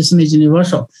civilization is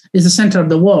universal, is the center of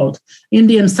the world.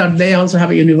 Indians thought they also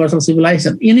have a universal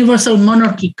civilization. Universal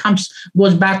monarchy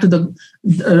goes back to the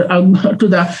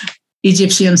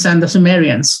Egyptians and the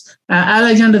Sumerians.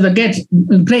 Alexander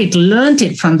the Great learned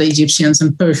it from the Egyptians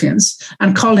and Persians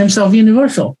and called himself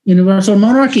universal. Universal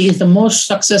monarchy is the most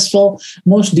successful,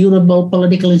 most durable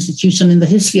political institution in the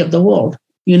history of the world.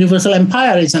 Universal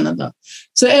empire is another.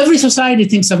 So every society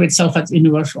thinks of itself as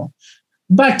universal.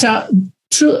 But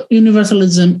true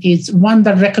universalism is one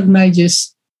that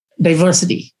recognizes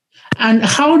diversity. And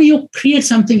how do you create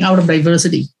something out of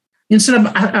diversity? Instead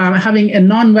of having a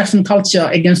non-Western culture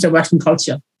against a Western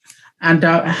culture and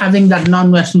having that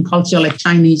non-Western culture like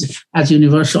Chinese as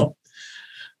universal.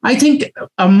 I think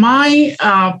my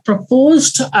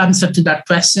proposed answer to that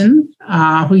question,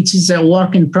 which is a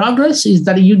work in progress, is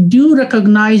that you do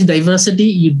recognize diversity,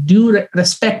 you do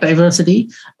respect diversity,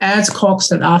 as Cox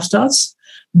had asked us,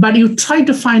 but you try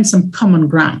to find some common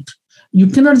ground. You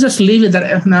cannot just leave it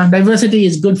that diversity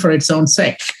is good for its own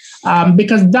sake.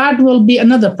 Because that will be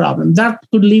another problem. That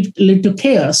could lead to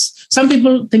chaos. Some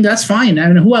people think that's fine. I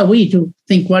mean, who are we to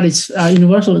think what is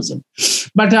universalism?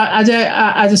 But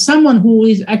as someone who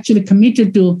is actually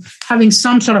committed to having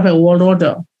some sort of a world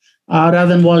order rather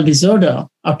than world disorder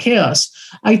or chaos,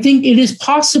 I think it is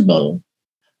possible,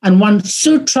 and one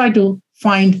should try to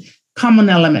find common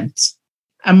elements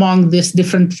among these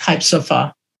different types of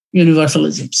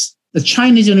universalisms. The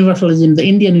Chinese universalism, the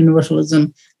Indian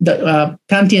universalism, the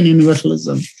Kantian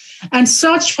universalism. And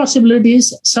such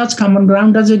possibilities, such common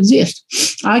ground does exist.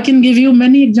 I can give you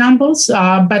many examples,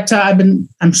 but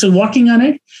I'm still working on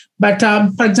it. But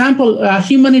for example,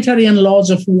 humanitarian laws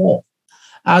of war,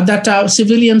 that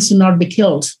civilians should not be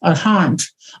killed or harmed,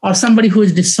 or somebody who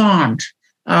is disarmed,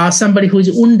 somebody who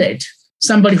is wounded,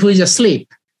 somebody who is asleep,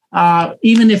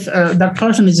 even if that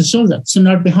person is a soldier, should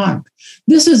not be harmed.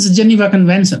 This is the Geneva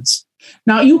Conventions.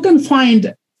 Now, you can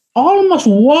find almost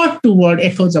word-to-word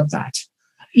echoes of that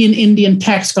in Indian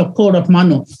text called Code of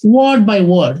Manu, word by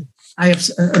word. I have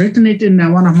written it in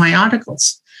one of my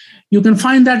articles. You can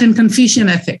find that in Confucian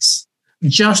ethics,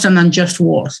 just and unjust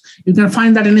wars. You can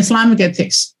find that in Islamic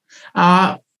ethics.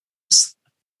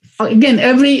 Again,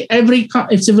 every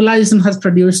civilization has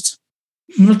produced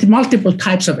multiple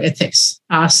types of ethics.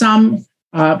 Some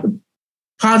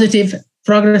positive,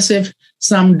 progressive,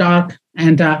 some dark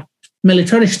and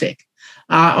militaristic,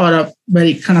 or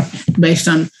very kind of based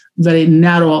on very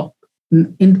narrow,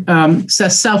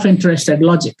 self-interested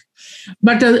logic.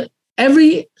 But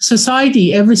every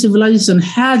society, every civilization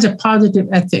has a positive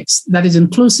ethics that is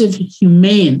inclusive,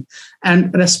 humane,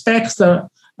 and respects the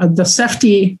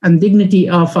safety and dignity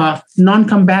of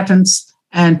non-combatants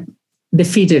and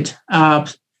defeated or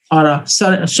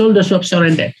soldiers who have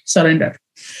surrendered.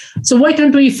 So why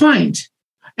can't we find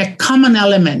a common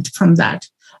element from that?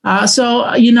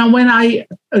 So when I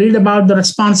read about the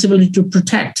responsibility to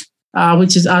protect,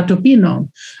 which is R2P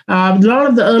norm, a lot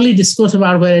of the early discourse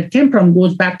about where it came from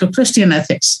goes back to Christian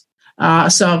ethics.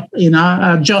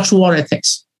 Just war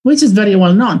ethics, which is very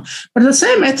well known. But the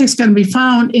same ethics can be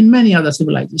found in many other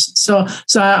civilizations. So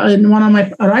in one of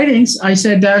my writings, I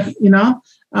said that,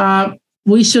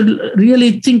 we should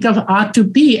really think of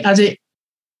R2P as a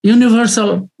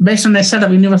universal, based on a set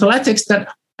of universal ethics that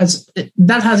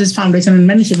has its foundation in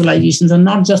many civilizations and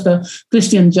not just a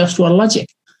Christian just war logic.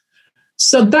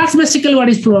 So that's basically what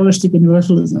is pluralistic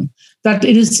universalism, that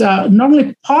it is not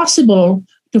only possible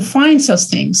to find such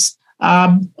things,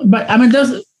 but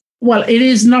it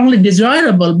is not only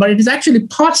desirable, but it is actually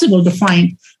possible to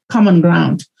find common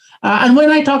ground. And when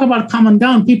I talk about common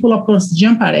ground, people, of course,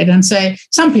 jump at it and say,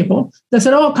 some people, they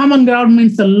said, common ground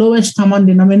means the lowest common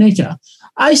denominator.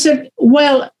 I said,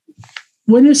 well,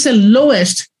 when you say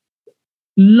lowest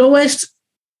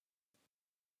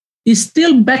is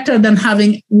still better than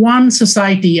having one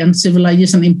society and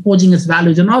civilization imposing its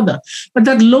values on other. But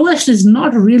that lowest is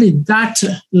not really that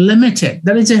limited.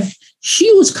 There is a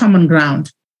huge common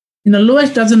ground.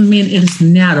 Lowest doesn't mean it is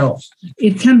narrow.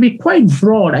 It can be quite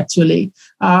broad, actually,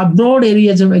 broad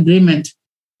areas of agreement.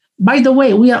 By the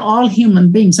way, we are all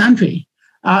human beings, aren't we?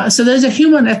 So there's a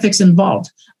human ethics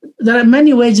involved. There are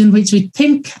many ways in which we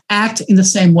think, act in the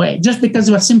same way, just because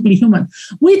we're simply human.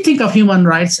 We think of human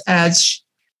rights as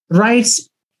rights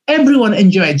everyone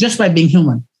enjoys just by being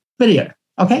human, period.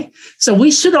 Okay? So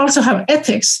we should also have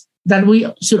ethics that we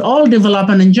should all develop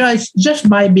and enjoy just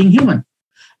by being human.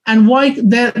 And why,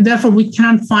 therefore, we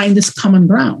can't find this common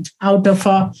ground out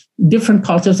of different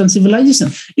cultures and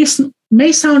civilizations. It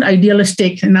may sound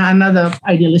idealistic, another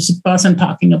idealistic person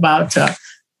talking about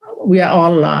we are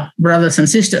all brothers and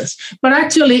sisters. But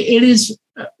actually, it is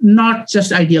not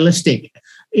just idealistic.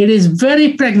 It is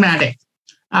very pragmatic.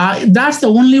 That's the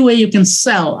only way you can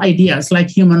sell ideas like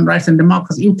human rights and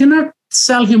democracy. You cannot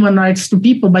sell human rights to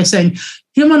people by saying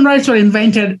human rights were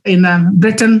invented in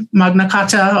Britain, Magna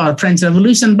Carta or French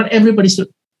Revolution, but everybody should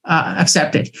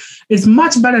accept it. It's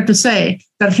much better to say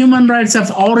that human rights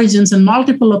have origins in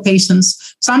multiple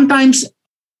locations, sometimes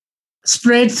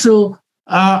spread through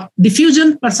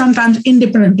diffusion, but sometimes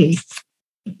independently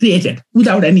created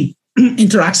without any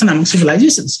interaction among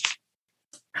civilizations.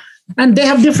 And they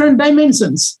have different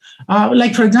dimensions.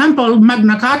 Like, for example,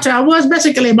 Magna Carta was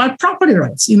basically about property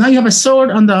rights. You have a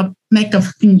sword on the neck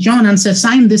of King John and says,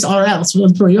 sign this or else we'll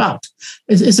throw you out.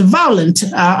 It's a violent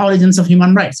origins of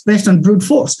human rights based on brute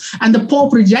force. And the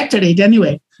Pope rejected it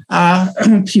anyway, less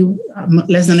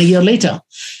than a year later.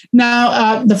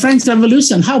 Now, the French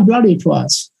Revolution, how bloody it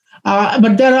was.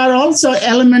 But there are also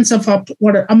elements of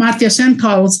what Amartya Sen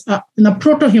calls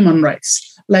proto-human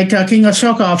rights, like King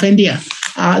Ashoka of India,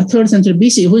 3rd century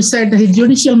BC, who said that his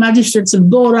judicial magistrates will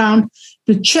go around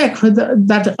to check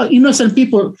that innocent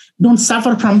people don't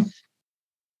suffer from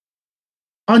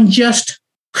unjust,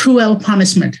 cruel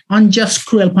punishment.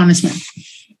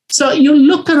 So you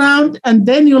look around and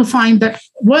then you'll find that,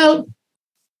 well,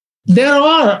 there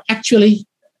are actually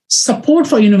support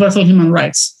for universal human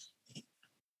rights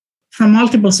from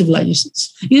multiple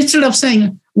civilizations. Instead of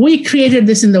saying, we created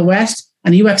this in the West,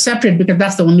 and you accept it because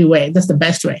that's the only way, that's the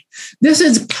best way. This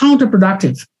is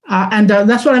counterproductive. And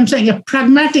that's what I'm saying. A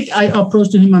pragmatic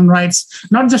approach to human rights,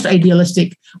 not just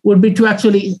idealistic, would be to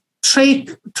actually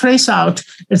trace out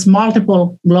its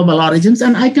multiple global origins.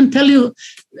 And I can tell you,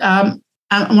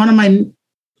 one of my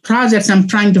projects I'm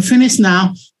trying to finish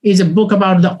now is a book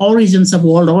about the origins of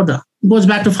world order. It goes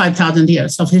back to 5,000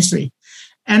 years of history.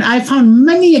 And I found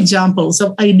many examples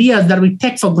of ideas that we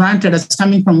take for granted as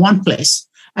coming from one place.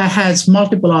 Has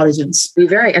multiple origins. I'd be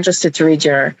very interested to read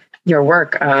your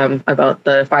work about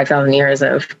the 5,000 years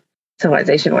of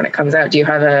civilization when it comes out. Do you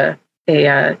have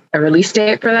a release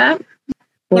date for that?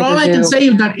 Well, all I can say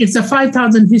is that it's a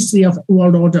 5,000 history of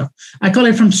world order. I call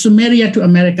it from Sumeria to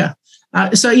America.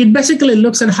 So it basically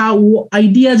looks at how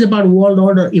ideas about world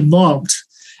order evolved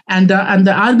And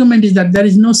the argument is that there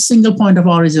is no single point of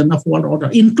origin of world order,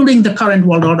 including the current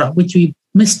world order, which we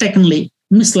mistakenly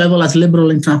mislabel as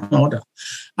liberal international order.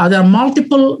 There are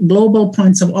multiple global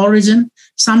points of origin,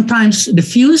 sometimes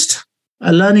diffused,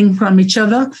 learning from each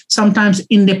other, sometimes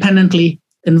independently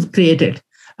created.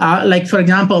 Like, for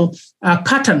example,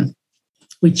 cotton,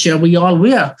 which we all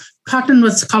wear. Cotton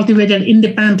was cultivated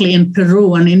independently in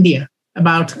Peru and India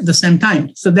about the same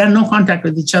time. So they had no contact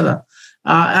with each other.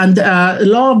 And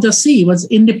law of the sea was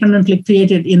independently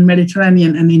created in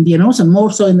Mediterranean and Indian Ocean,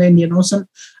 more so in the Indian Ocean.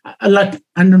 I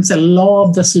don't say law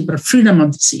of the sea, but freedom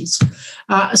of the seas.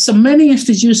 So many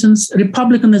institutions,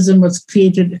 republicanism was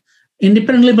created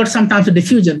independently, but sometimes a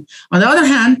diffusion. On the other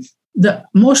hand, the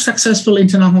most successful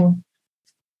international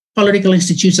political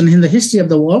institution in the history of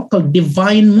the world, called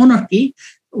divine monarchy,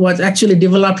 was actually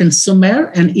developed in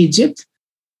Sumer and Egypt,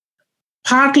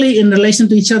 partly in relation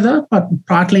to each other, but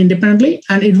partly independently.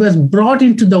 And it was brought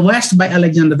into the West by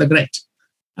Alexander the Great.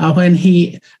 When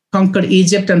he conquered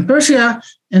Egypt and Persia,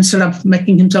 instead of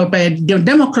making himself a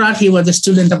democrat, he was a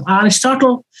student of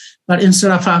Aristotle. But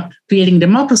instead of creating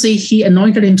democracy, he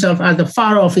anointed himself as the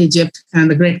pharaoh of Egypt and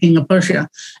the great king of Persia.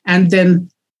 And then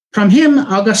from him,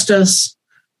 Augustus,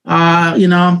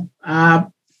 Charlemagne,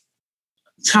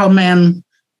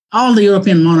 all the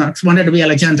European monarchs wanted to be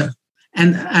Alexander.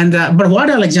 But what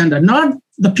Alexander? Not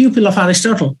the pupil of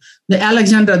Aristotle, the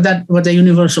Alexander that was a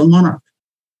universal monarch.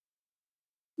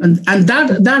 And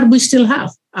that we still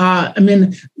have.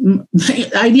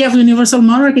 The idea of universal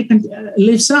monarchy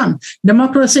lives on.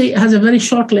 Democracy has a very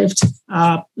short-lived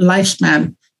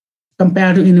lifespan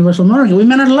compared to universal monarchy. We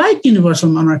may not like universal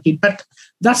monarchy, but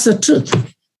that's the truth.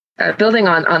 Building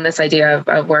on this idea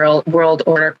of where world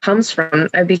order comes from,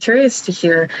 I'd be curious to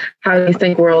hear how you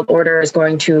think world order is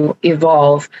going to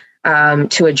evolve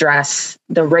to address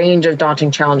the range of daunting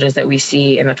challenges that we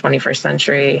see in the 21st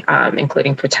century,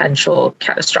 including potential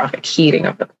catastrophic heating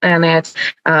of the planet.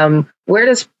 Where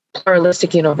does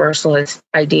pluralistic universalist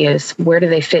ideas, where do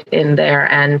they fit in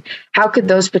there? And how could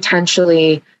those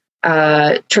potentially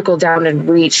trickle down and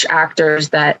reach actors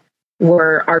that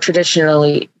are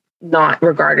traditionally not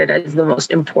regarded as the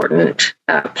most important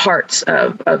parts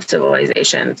of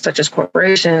civilization, such as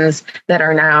corporations that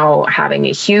are now having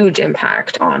a huge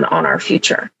impact on our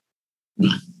future?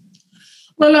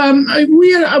 Well,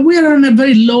 we are on a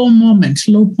very low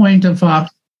point of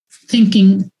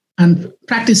thinking and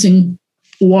practicing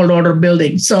world order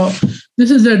building. So this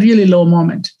is a really low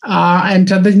moment, and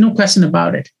there's no question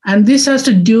about it. And this has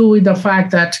to do with the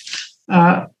fact that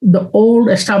the old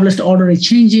established order is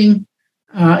changing,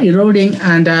 eroding,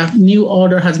 and a new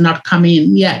order has not come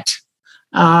in yet.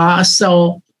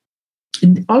 So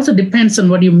it also depends on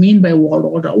what you mean by world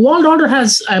order. World order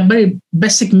has a very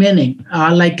basic meaning,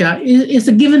 it's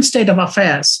a given state of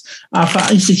affairs for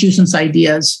institutions,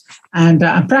 ideas, and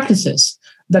practices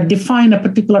that define a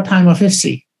particular time of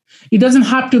history. It doesn't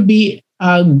have to be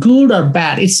good or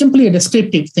bad. It's simply a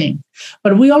descriptive thing.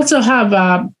 But we also have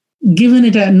given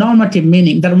it a normative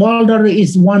meaning, that world order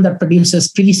is one that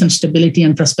produces peace and stability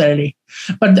and prosperity.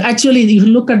 But actually, if you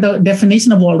look at the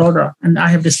definition of world order, and I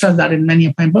have discussed that in many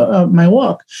of my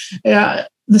work, the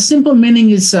simple meaning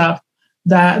is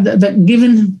the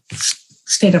given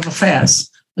state of affairs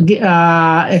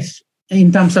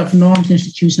in terms of norms,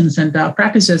 institutions, and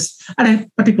practices at a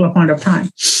particular point of time.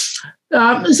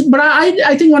 But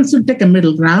I think one should take a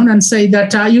middle ground and say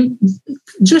that you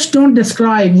just don't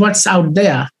describe what's out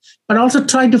there, but also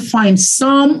try to find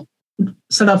some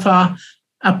sort of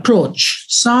approach,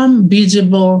 some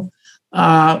visible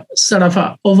sort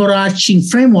of overarching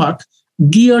framework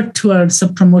geared towards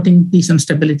promoting peace and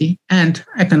stability and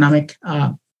economic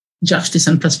justice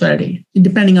and prosperity,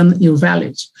 depending on your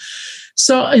values.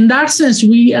 So in that sense,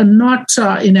 we are not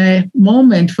in a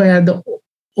moment where the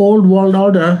old world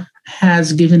order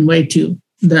has given way to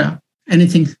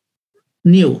anything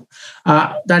new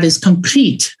that is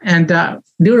concrete and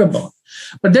durable.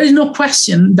 But there is no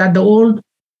question that the old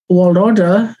world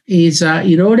order is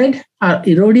eroding,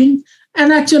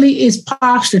 and actually is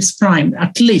past its prime,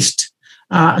 at least.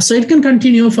 So it can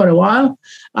continue for a while.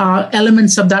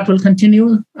 Elements of that will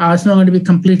continue. It's not going to be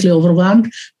completely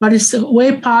overwhelmed, but it's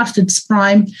way past its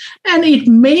prime. And it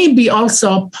may be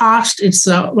also past its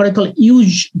what I call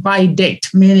use by date,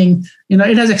 meaning,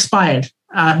 it has expired.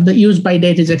 The use by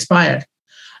date is expired.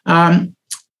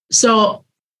 So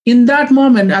in that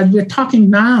moment, as we're talking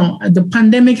now, the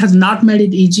pandemic has not made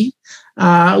it easy.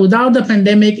 Without the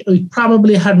pandemic, we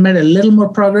probably had made a little more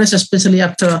progress, especially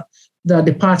after the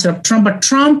departure of Trump. But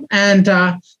Trump and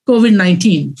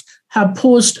COVID-19 have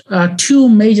posed two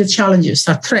major challenges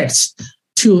or threats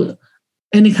to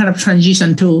any kind of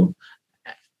transition to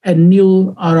a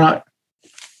new or a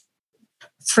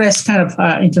fresh kind of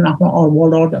international or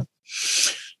world order.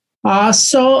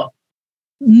 So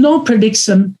no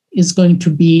prediction is going to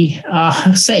be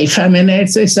safe. I mean,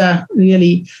 it's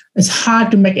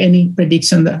hard to make any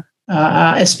prediction there.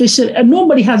 Especially,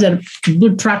 nobody has a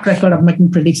good track record of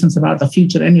making predictions about the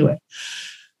future anyway.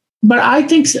 But I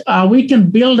think we can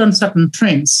build on certain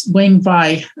trends going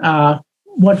by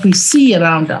what we see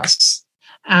around us.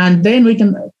 And then we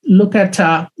can look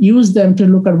at, use them to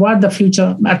look at what the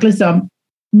future, at least the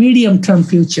medium-term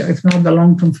future, if not the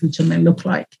long-term future, may look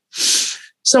like.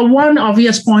 So one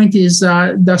obvious point is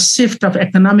the shift of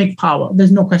economic power.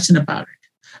 There's no question about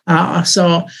it.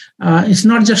 So it's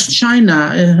not just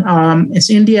China, it's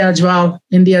India as well.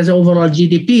 India's overall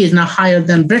GDP is now higher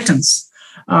than Britain's,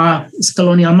 its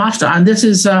colonial master. And this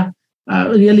is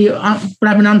really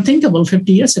probably unthinkable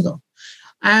 50 years ago.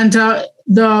 And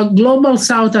the global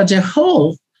south as a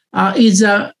whole is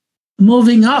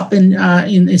moving up in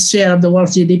its share of the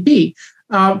world's GDP.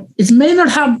 It may not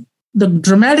have the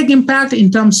dramatic impact in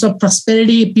terms of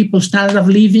prosperity, people's standard of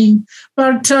living,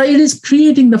 but it is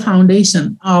creating the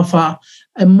foundation of a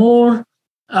more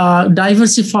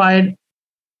diversified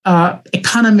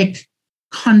economic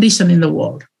condition in the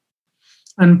world.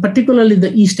 And particularly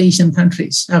the East Asian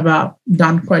countries have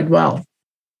done quite well.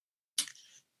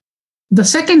 The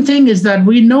second thing is that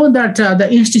we know that the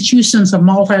institutions of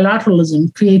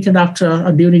multilateralism created after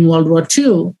or during World War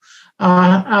II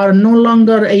are no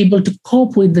longer able to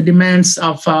cope with the demands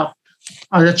of or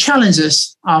the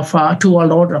challenges of two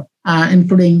world order,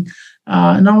 including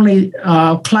not only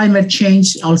climate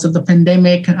change, also the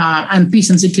pandemic and peace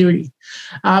and security.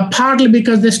 Partly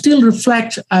because they still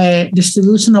reflect a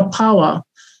distribution of power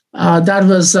that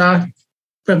was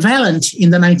prevalent in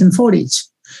the 1940s.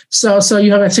 So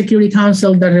you have a Security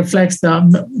Council that reflects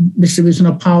the distribution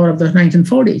of power of the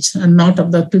 1940s and not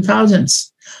of the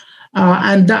 2000s.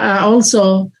 And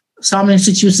also, some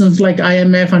institutions like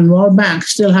IMF and World Bank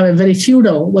still have a very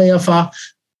feudal way of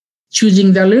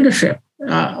choosing their leadership.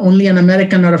 Only an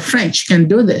American or a French can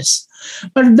do this.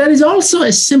 But there is also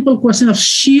a simple question of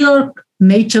sheer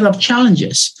nature of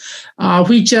challenges,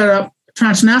 which are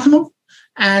transnational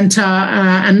and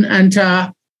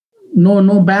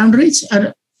no boundaries.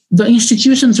 And the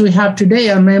institutions we have today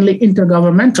are mainly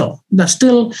intergovernmental. They're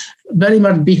still very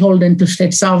much beholden to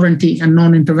state sovereignty and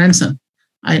non-intervention.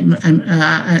 They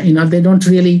don't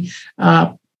really,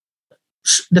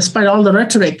 despite all the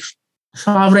rhetoric,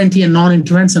 sovereignty and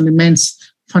non-intervention remains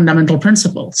fundamental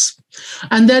principles.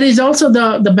 And there is also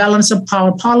the balance of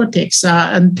power politics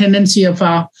and tendency of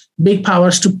big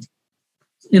powers to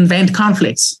invent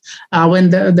conflicts when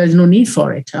there's no need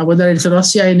for it, whether it's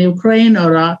Russia in Ukraine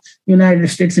or United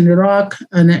States in Iraq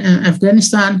and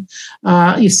Afghanistan.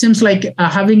 It seems like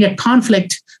having a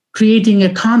conflict, creating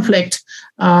a conflict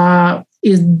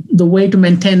is the way to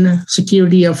maintain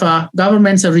security of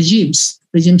governments or regime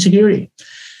security.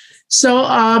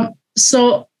 So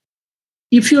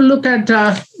if you look at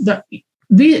the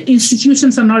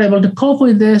institutions are not able to cope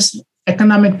with this,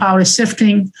 economic power is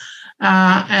shifting,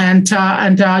 and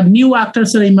new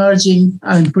actors are emerging,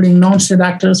 including non-state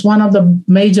actors. One of the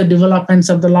major developments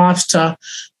of the last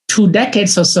 2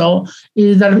 decades or so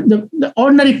is that the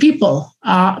ordinary people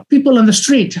on the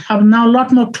street have now a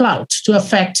lot more clout to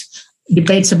affect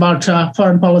debates about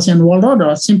foreign policy and world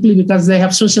order, simply because they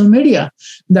have social media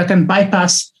that can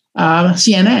bypass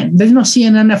CNN. There's no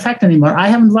CNN effect anymore. I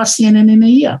haven't watched CNN in a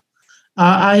year.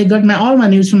 I got all my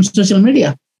news from social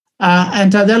media.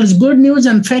 And there is good news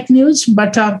and fake news,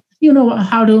 but you know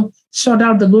how to sort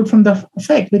out the good from the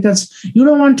fake, because you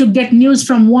don't want to get news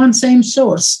from one same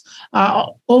source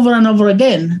over and over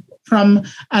again.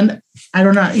 And I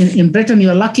don't know, in Britain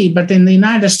you're lucky, but in the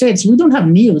United States, we don't have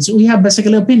news. We have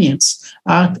basically opinions,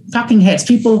 talking heads,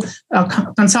 people,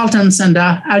 consultants and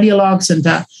ideologues and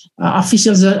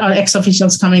officials or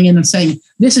ex-officials coming in and saying,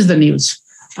 this is the news.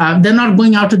 They're not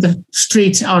going out to the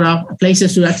streets or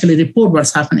places to actually report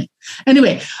what's happening.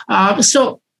 Anyway,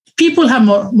 so people have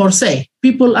more say.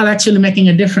 People are actually making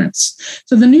a difference.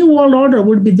 So the new world order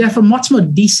would be therefore much more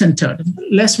decentered,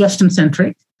 less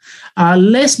Western-centric,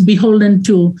 less beholden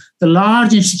to the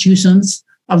large institutions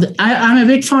of the. I'm a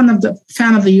big fan of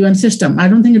the UN system. I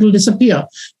don't think it will disappear,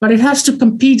 but it has to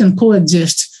compete and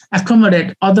coexist,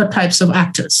 accommodate other types of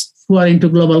actors who are into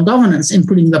global governance,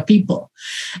 including the people.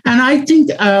 And I think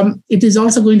it is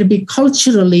also going to be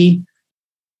culturally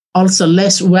also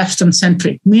less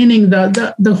Western-centric, meaning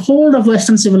the hold of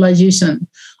Western civilization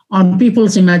on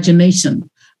people's imagination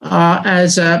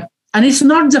and it's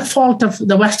not the fault of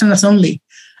the Westerners only.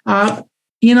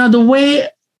 The way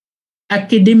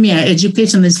academia,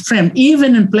 education is framed,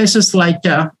 even in places like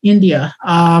India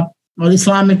or the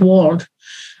Islamic world,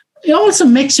 it also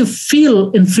makes you feel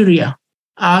inferior.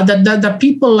 That the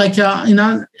people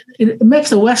it makes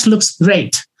the West looks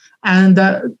great, and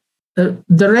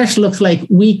the rest looks like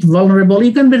weak, vulnerable.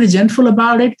 You can be resentful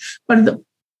about it, but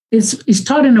it's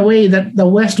taught in a way that the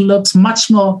West looks much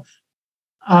more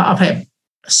of a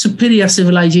superior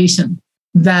civilization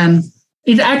than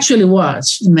it actually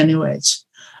was in many ways.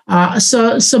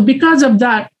 So because of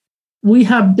that,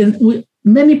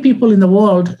 many people in the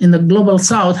world, in the global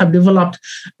South, have developed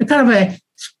a kind of a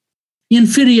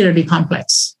inferiority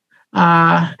complex,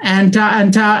 and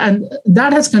that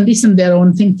has conditioned their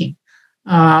own thinking,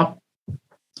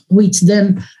 which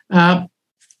then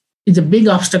is a big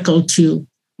obstacle to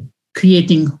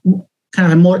creating kind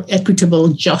of a more equitable,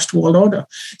 just world order.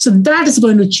 So that is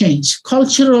going to change.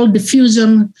 Cultural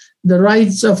diffusion, the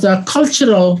rise of the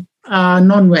cultural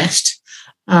non-West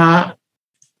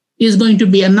is going to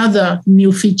be another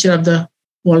new feature of the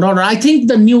world order. I think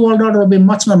the new world order will be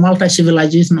much more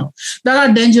multi-civilizational. There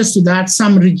are dangers to that.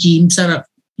 Some regimes are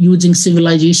using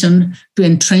civilization to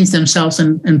entrench themselves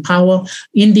in power.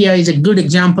 India is a good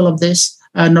example of this.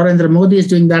 Narendra Modi is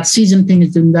doing that. Xi Jinping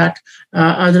is doing that.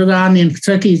 Erdogan in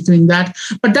Turkey is doing that.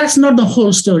 But that's not the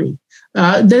whole story.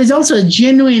 There is also a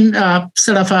genuine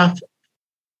sort of a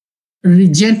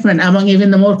resentment among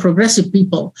even the more progressive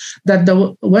people that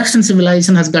the Western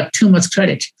civilization has got too much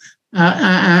credit.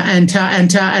 And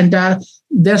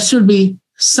there should be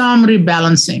some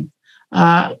rebalancing,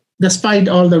 despite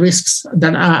all the risks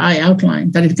that I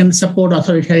outlined, that it can support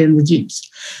authoritarian regimes.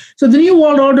 So the new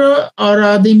world order,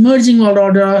 or the emerging world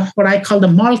order, what I call the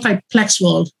multiplex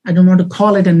world, I don't want to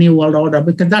call it a new world order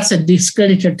because that's a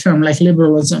discredited term like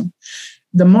liberalism.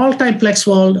 The multiplex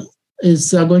world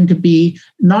is going to be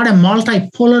not a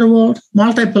multipolar world.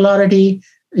 Multipolarity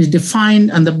is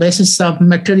defined on the basis of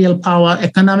material power,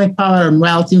 economic power, and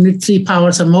wealth. You need 3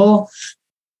 powers or more,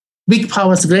 big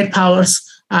powers, great powers,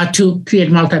 to create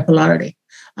multipolarity.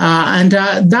 And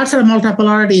that sort of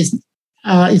multipolarity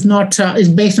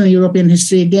is based on European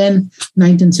history. Again,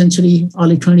 19th century,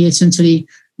 early 20th century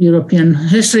European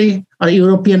history or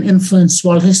European influenced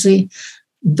world history.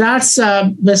 That's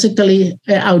basically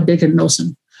an outdated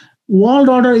notion. World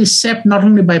order is shaped not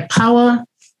only by power,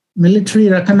 military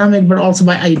or economic, but also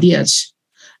by ideas.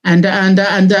 And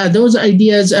those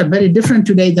ideas are very different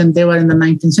today than they were in the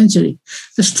 19th century.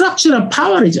 The structure of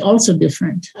power is also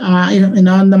different. In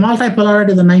the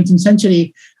multipolarity of the 19th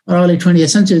century or early 20th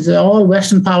century, all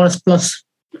Western powers plus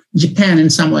Japan in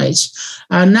some ways.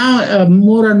 Now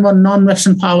more and more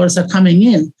non-Western powers are coming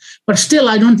in, but still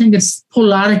I don't think it's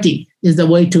polarity is the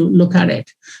way to look at it.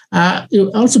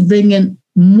 You also bring in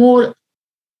more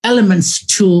elements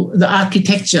to the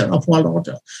architecture of world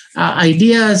order,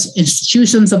 ideas,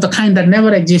 institutions of the kind that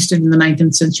never existed in the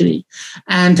 19th century,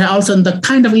 and also in the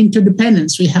kind of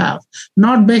interdependence we have,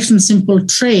 not based on simple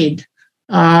trade,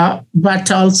 but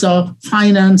also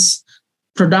finance,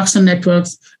 production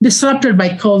networks, disrupted by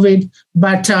COVID,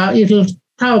 but it'll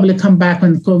probably come back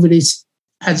when COVID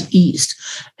has eased.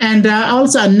 And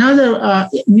also another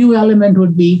new element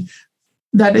would be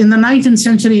that in the 19th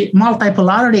century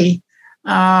multipolarity,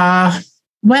 the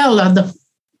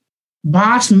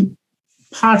vast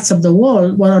parts of the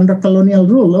world were under colonial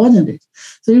rule, wasn't it?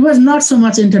 So it was not so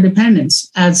much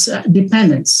interdependence as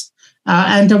dependence.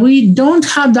 And we don't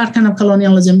have that kind of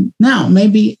colonialism now,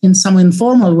 maybe in some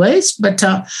informal ways. But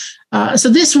so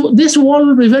this world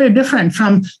will be very different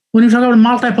from when you talk about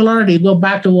multipolarity, go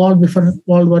back to world before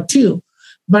World War II.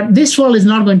 But this world is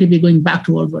not going to be going back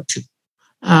to World War II,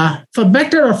 for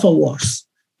better or for worse.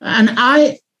 And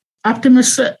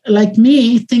optimists like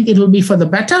me think it will be for the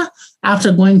better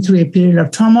after going through a period of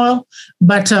turmoil.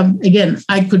 But again,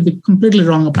 I could be completely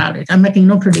wrong about it. I'm making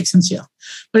no predictions here.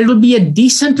 But it will be a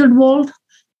decentered world.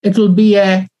 It will be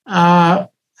a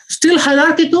still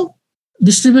hierarchical.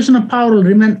 Distribution of power will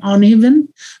remain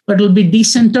uneven, but it will be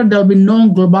decentered. There will be no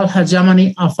global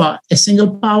hegemony of a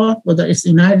single power, whether it's the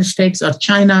United States or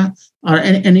China or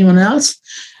anyone else.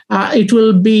 It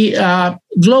will be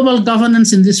global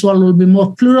governance in this world will be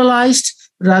more pluralized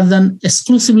rather than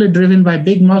exclusively driven by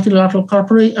big multilateral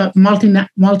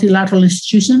multilateral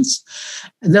institutions.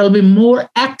 There will be more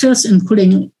actors,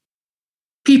 including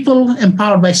people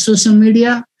empowered by social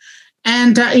media,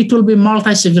 and it will be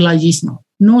multi-civilizational.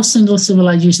 No single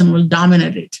civilization will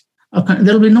dominate it.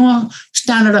 There will be no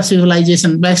standard of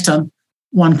civilization based on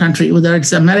one country, whether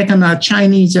it's American or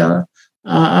Chinese or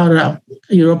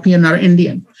European or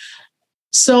Indian.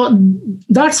 So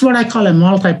that's what I call a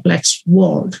multiplex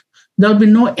world. there'll be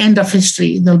no end of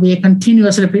history. There'll be a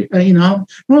continuous, not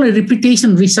only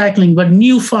repetition, recycling, but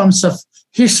new forms of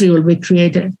history will be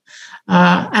created.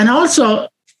 And also,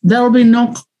 there will be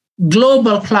no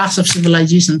global class of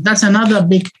civilization. That's another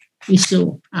big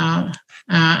issue.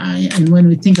 And when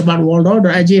we think about world order,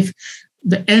 as if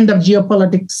the end of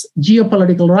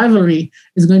geopolitical rivalry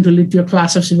is going to lead to a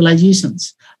class of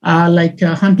civilizations, like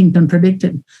Huntington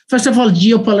predicted. First of all,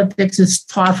 geopolitics is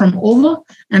far from over.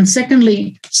 And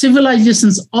secondly,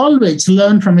 civilizations always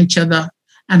learn from each other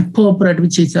and cooperate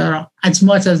with each other as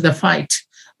much as they fight.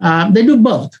 They do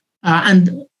both.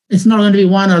 And it's not going to be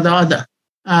one or the other.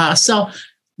 So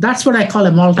that's what I call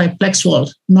a multiplex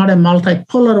world, not a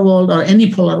multipolar world or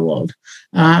any polar world.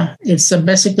 It's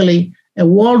basically a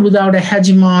world without a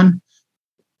hegemon,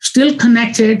 still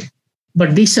connected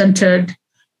but decentered,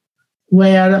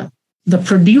 where the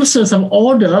producers of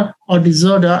order or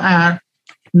disorder are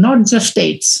not just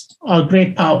states or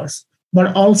great powers,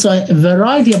 but also a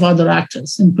variety of other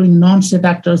actors, including non-state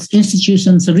actors,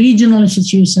 institutions, regional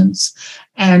institutions,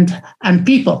 and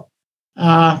people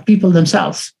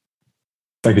themselves.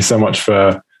 Thank you so much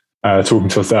for talking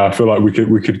to us there. I feel like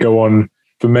we could go on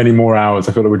for many more hours.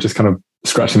 I feel like we're just kind of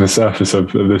scratching the surface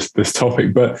of this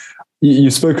topic. But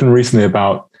you've spoken recently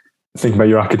about thinking about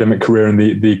your academic career and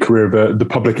the career of the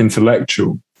public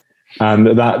intellectual, and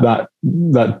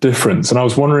that difference. And I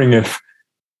was wondering if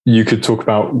you could talk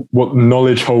about what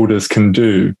knowledge holders can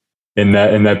do in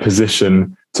their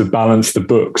position to balance the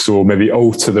books or maybe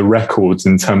alter the records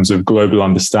in terms of global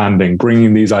understanding,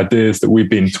 bringing these ideas that we've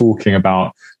been talking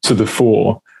about to the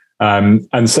fore.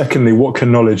 And secondly, what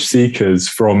can knowledge seekers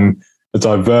from a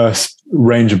diverse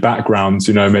range of backgrounds,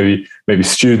 maybe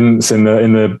students in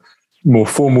the more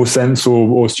formal sense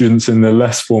or students in the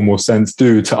less formal sense,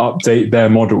 do to update their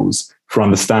models for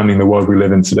understanding the world we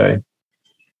live in today?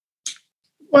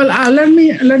 Well, let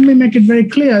me make it very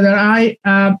clear that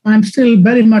I'm still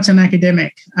very much an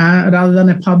academic rather than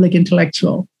a public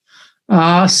intellectual.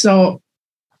 So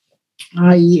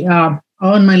I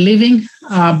earn my living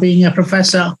being a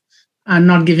professor and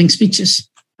not giving speeches.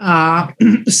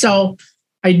 So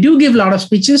I do give a lot of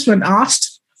speeches when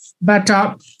asked, but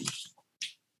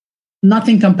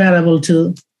nothing comparable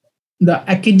to the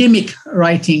academic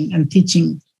writing and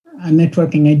teaching and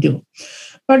networking I do.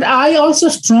 But I also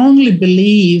strongly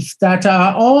believe that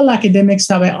all academics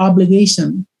have an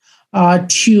obligation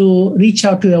to reach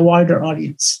out to a wider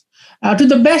audience to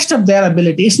the best of their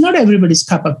ability. It's not everybody's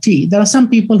cup of tea. There are some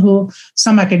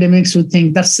academics who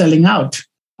think that's selling out,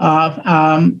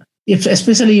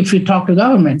 especially if you talk to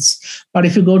governments. But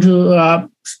if you go to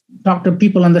talk to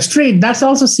people on the street, that's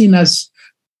also seen as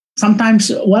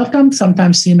sometimes welcome,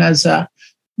 sometimes seen as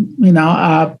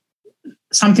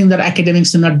something that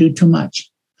academics do not do too much.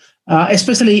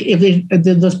 Especially if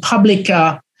those public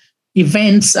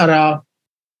events or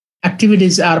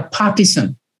activities are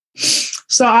partisan.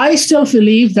 So I still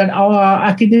believe that our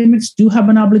academics do have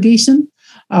an obligation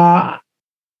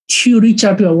to reach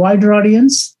out to a wider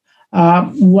audience,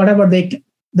 whatever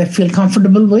they feel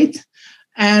comfortable with,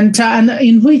 and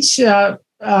in which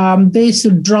they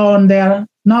should draw on their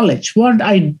knowledge. What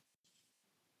I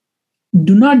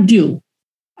do not do,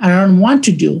 and I don't want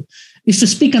to do, is to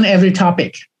speak on every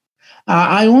topic.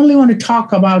 I only want to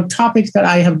talk about topics that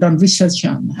I have done research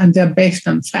on, and they're based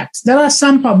on facts. There are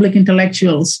some public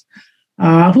intellectuals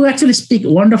who actually speak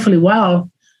wonderfully well,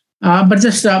 but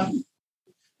just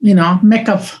make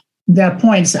up their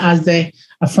points as they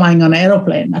are flying on an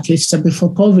aeroplane. At least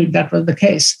before COVID, that was the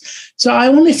case. So I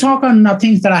only talk on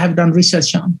things that I have done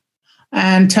research on,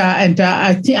 and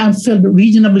I think I feel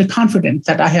reasonably confident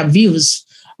that I have views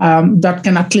that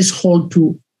can at least hold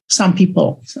to some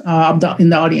people in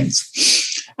the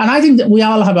audience. And I think that we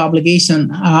all have obligation.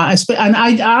 And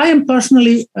I am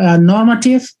personally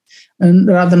normative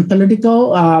rather than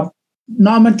political.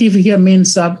 Normative here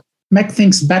means make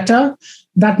things better.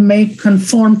 That may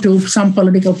conform to some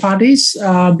political parties'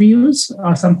 views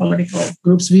or some political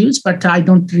groups' views, but I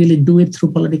don't really do it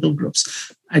through political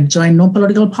groups. I join no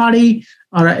political party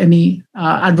or any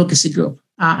advocacy group.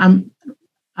 I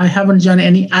haven't joined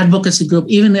any advocacy group,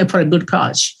 even for a good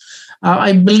cause.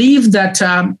 I believe that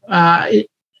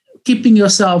keeping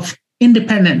yourself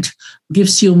independent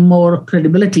gives you more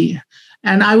credibility.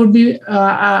 And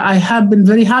I have been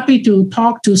very happy to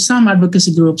talk to some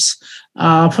advocacy groups.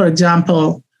 For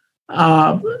example,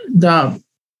 the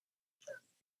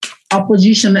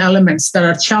opposition elements that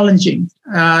are challenging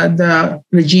the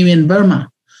regime in Burma.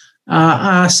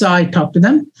 So I talk to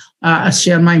them,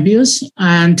 share my views,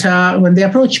 and when they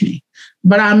approach me.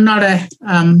 But I'm not a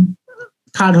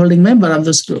card-holding member of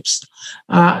those groups.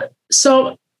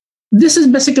 So this is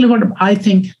basically what I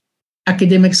think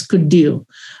academics could do.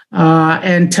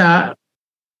 And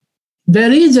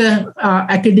there is a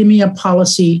academia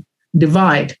policy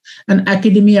divide, an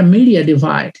academia media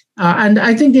divide. And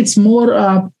I think it's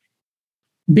more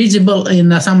visible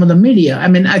in some of the media. I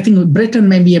mean, I think Britain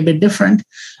may be a bit different.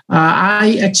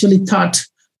 I actually thought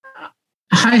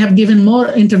I have given more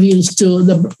interviews to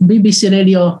the BBC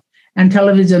radio and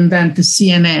television than to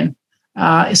CNN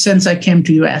since I came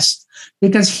to US.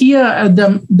 Because here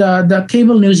the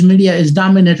cable news media is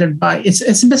dominated by,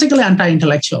 it's basically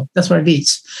anti-intellectual. That's what it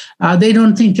is. They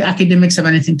don't think academics have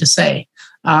anything to say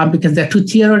because they're too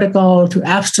theoretical, too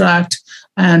abstract,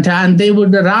 and they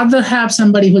would rather have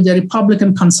somebody who's a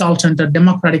Republican consultant or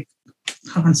Democratic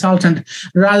consultant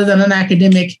rather than an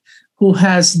academic who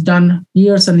has done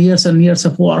years and years and years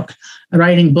of work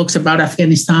writing books about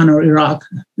Afghanistan or Iraq.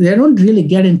 They don't really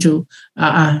get into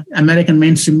American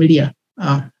mainstream media.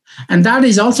 And that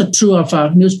is also true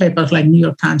of newspapers like New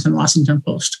York Times and Washington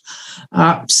Post.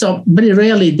 So very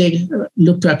rarely they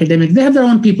look to academics. They have their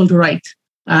own people to write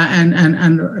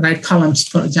and write columns,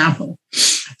 for example.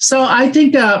 So I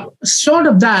think short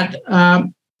of that,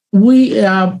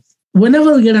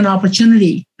 whenever we get an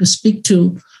opportunity to speak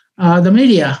to the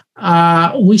media,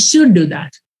 we should do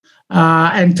that.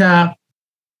 And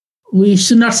we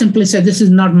should not simply say, this is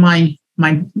not my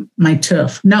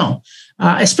turf. No,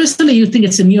 especially you think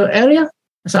it's in your area.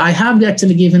 So I have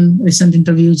actually given recent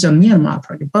interviews on Myanmar,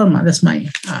 for Burma. That's my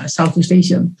Southeast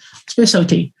Asian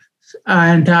specialty.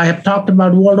 And I have talked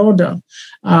about world order,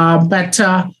 but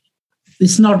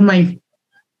it's not my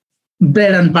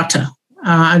bread and butter.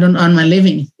 I don't earn my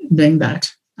living doing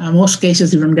that. Most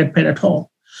cases, you don't get paid at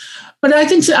all. But I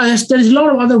think there's a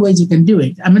lot of other ways you can do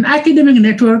it. I mean, academic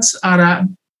networks are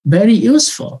very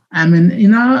useful. I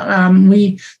mean,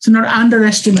 we should not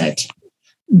underestimate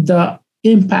the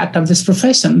impact of this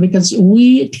profession because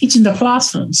we teach in the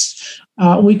classrooms.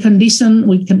 We condition,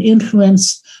 we can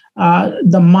influence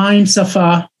the minds of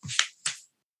a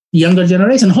younger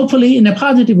generation, hopefully in a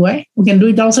positive way. We can do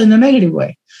it also in a negative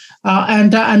way.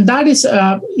 And that is,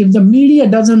 if the media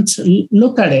doesn't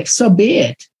look at it, so be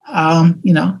it,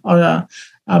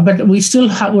 but we still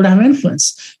would have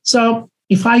influence. So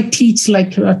if I teach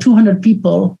like 200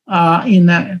 people in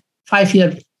a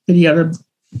 5-year period,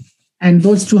 and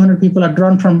those 200 people are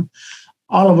drawn from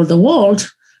all over the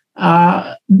world,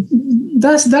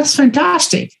 that's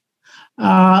fantastic.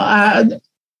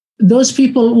 Those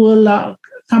people will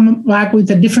come back with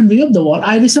a different view of the world.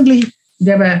 I recently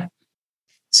gave a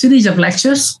series of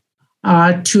lectures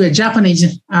to a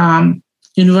Japanese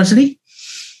university,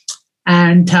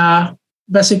 and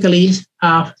basically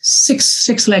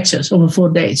 6 lectures over 4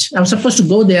 days. I was supposed to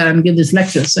go there and give these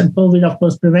lectures, and COVID, of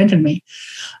course, prevented me.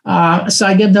 So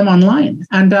I gave them online.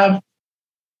 And,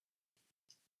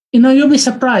 you'll be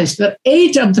surprised that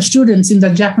 8 of the students in the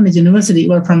Japanese university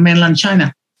were from mainland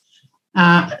China.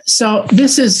 So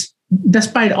this is,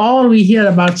 despite all we hear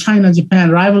about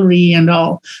China-Japan rivalry and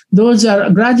all, those are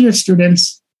graduate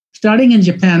students studying in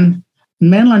Japan,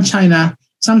 mainland China,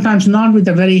 sometimes not with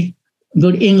a very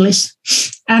good English.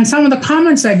 And some of the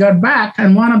comments I got back,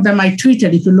 and one of them I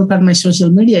tweeted, if you look at my social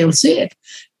media, you'll see it,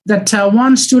 that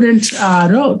one student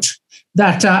wrote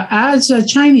that as a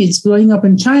Chinese growing up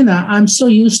in China, I'm so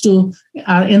used to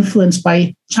influenced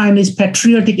by Chinese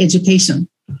patriotic education.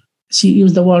 She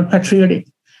used the word patriotic.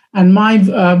 And my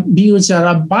views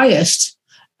are biased.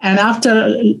 And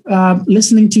after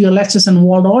listening to your lectures on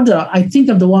world order, I think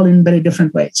of the world in very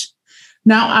different ways.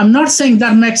 Now, I'm not saying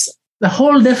that makes the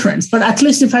whole difference, but at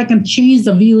least if I can change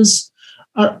the views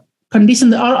or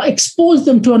condition or expose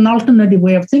them to an alternative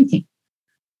way of thinking.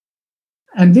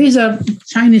 And these are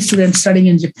Chinese students studying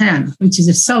in Japan, which is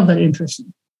itself very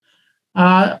interesting.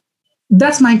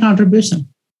 That's my contribution.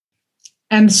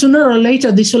 And sooner or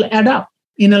later, this will add up.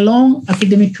 In a long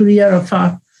academic career of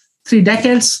 3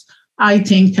 decades, I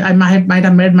think I might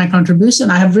have made my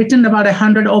contribution. I have written about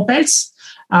 100 op-eds.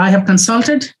 I have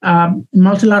consulted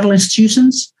multilateral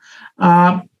institutions.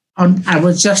 I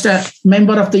was just a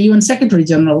member of the UN Secretary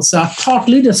General's Thought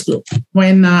Leaders Group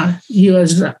when he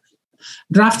was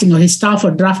drafting, or his staff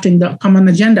were drafting the Common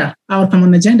Agenda, our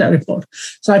Common Agenda report.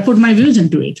 So I put my views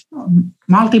into it.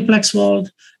 Multiplex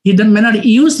world. He may not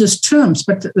use these terms,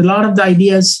 but a lot of the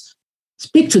ideas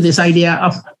speak to this idea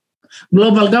of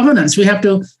global governance. We have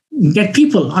to get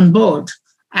people on board,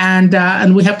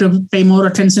 and we have to pay more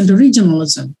attention to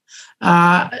regionalism.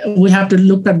 We have to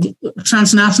look at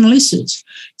transnational issues.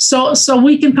 So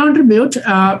we can contribute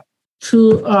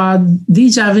to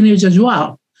these avenues as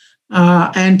well.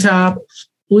 And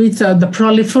with the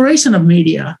proliferation of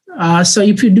media. So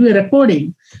if you do a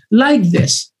recording like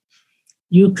this,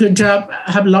 you could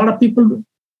have a lot of people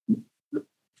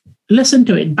listen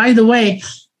to it. By the way,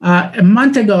 a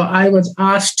month ago, I was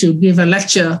asked to give a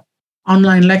lecture,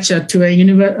 online lecture to a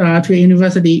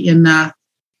university in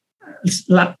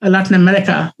Latin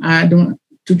America. I don't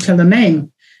to tell the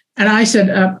name. And I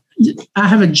said, I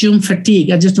have a Zoom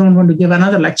fatigue. I just don't want to give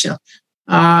another lecture.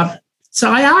 So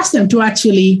I asked them to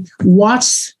actually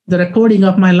watch the recording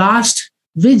of my last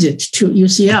visit to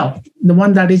UCL, the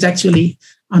one that is actually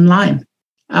online.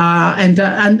 And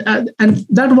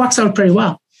that works out pretty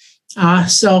well.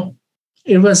 So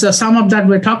it was some of that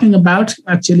we're talking about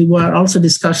actually were also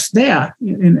discussed there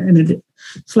in a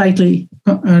slightly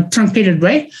truncated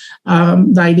way.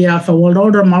 The idea of a world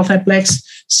order multiplex.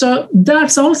 So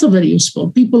that's also very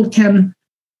useful. People can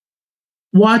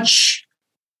watch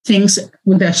things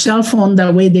with their cell phone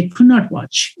the way they could not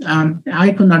watch.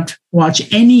 I could not watch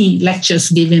any lectures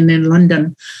given in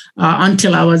London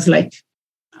until I was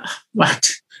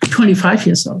 25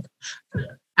 years old.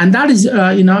 And that is,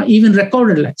 even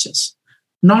recorded lectures,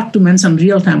 not to mention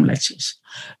real-time lectures.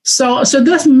 So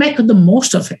let's make the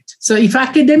most of it. So if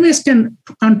academics can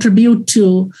contribute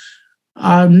to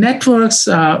networks,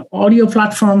 audio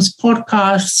platforms,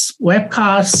 podcasts,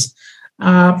 webcasts,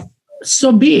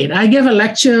 so be it. I gave a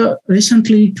lecture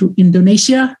recently to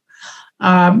Indonesia.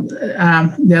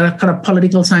 They're a kind of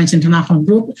political science international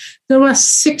group. There were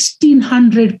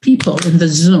 1,600 people in the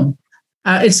Zoom.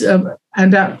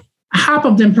 Half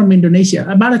of them from Indonesia.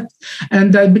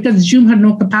 Because Zoom had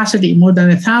no capacity, more than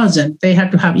 1,000, they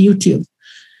had to have YouTube.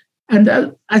 And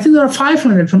I think there are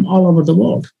 500 from all over the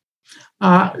world.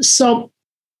 So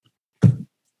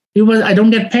I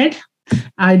don't get paid.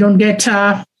 I don't get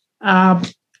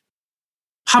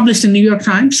published in New York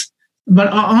Times. But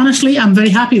honestly, I'm very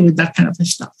happy with that kind of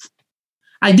stuff.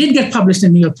 I did get published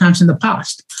in New York Times in the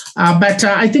past, but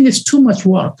I think it's too much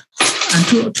work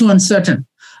and too uncertain.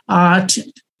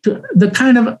 The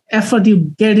kind of effort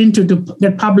you get into to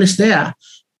get published there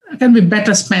can be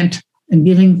better spent in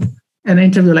giving an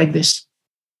interview like this.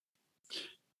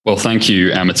 Well, thank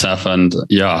you, Amitav. And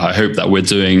I hope that we're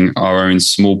doing our own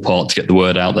small part to get the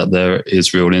word out that there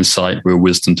is real insight, real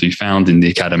wisdom to be found in the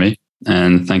academy.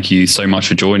 And thank you so much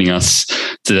for joining us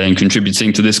today and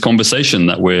contributing to this conversation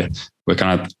that we're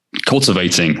kind of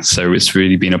cultivating. So it's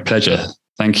really been a pleasure.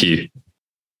 Thank you.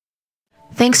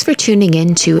 Thanks for tuning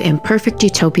in to Imperfect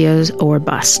Utopias or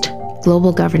Bust,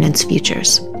 Global Governance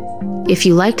Futures. If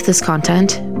you liked this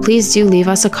content, please do leave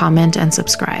us a comment and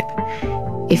subscribe.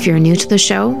 If you're new to the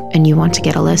show and you want to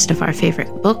get a list of our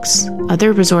favorite books,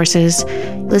 other resources,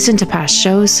 listen to past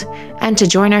shows, and to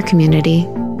join our community,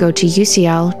 go to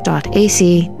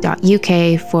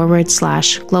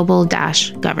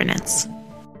ucl.ac.uk/global-governance.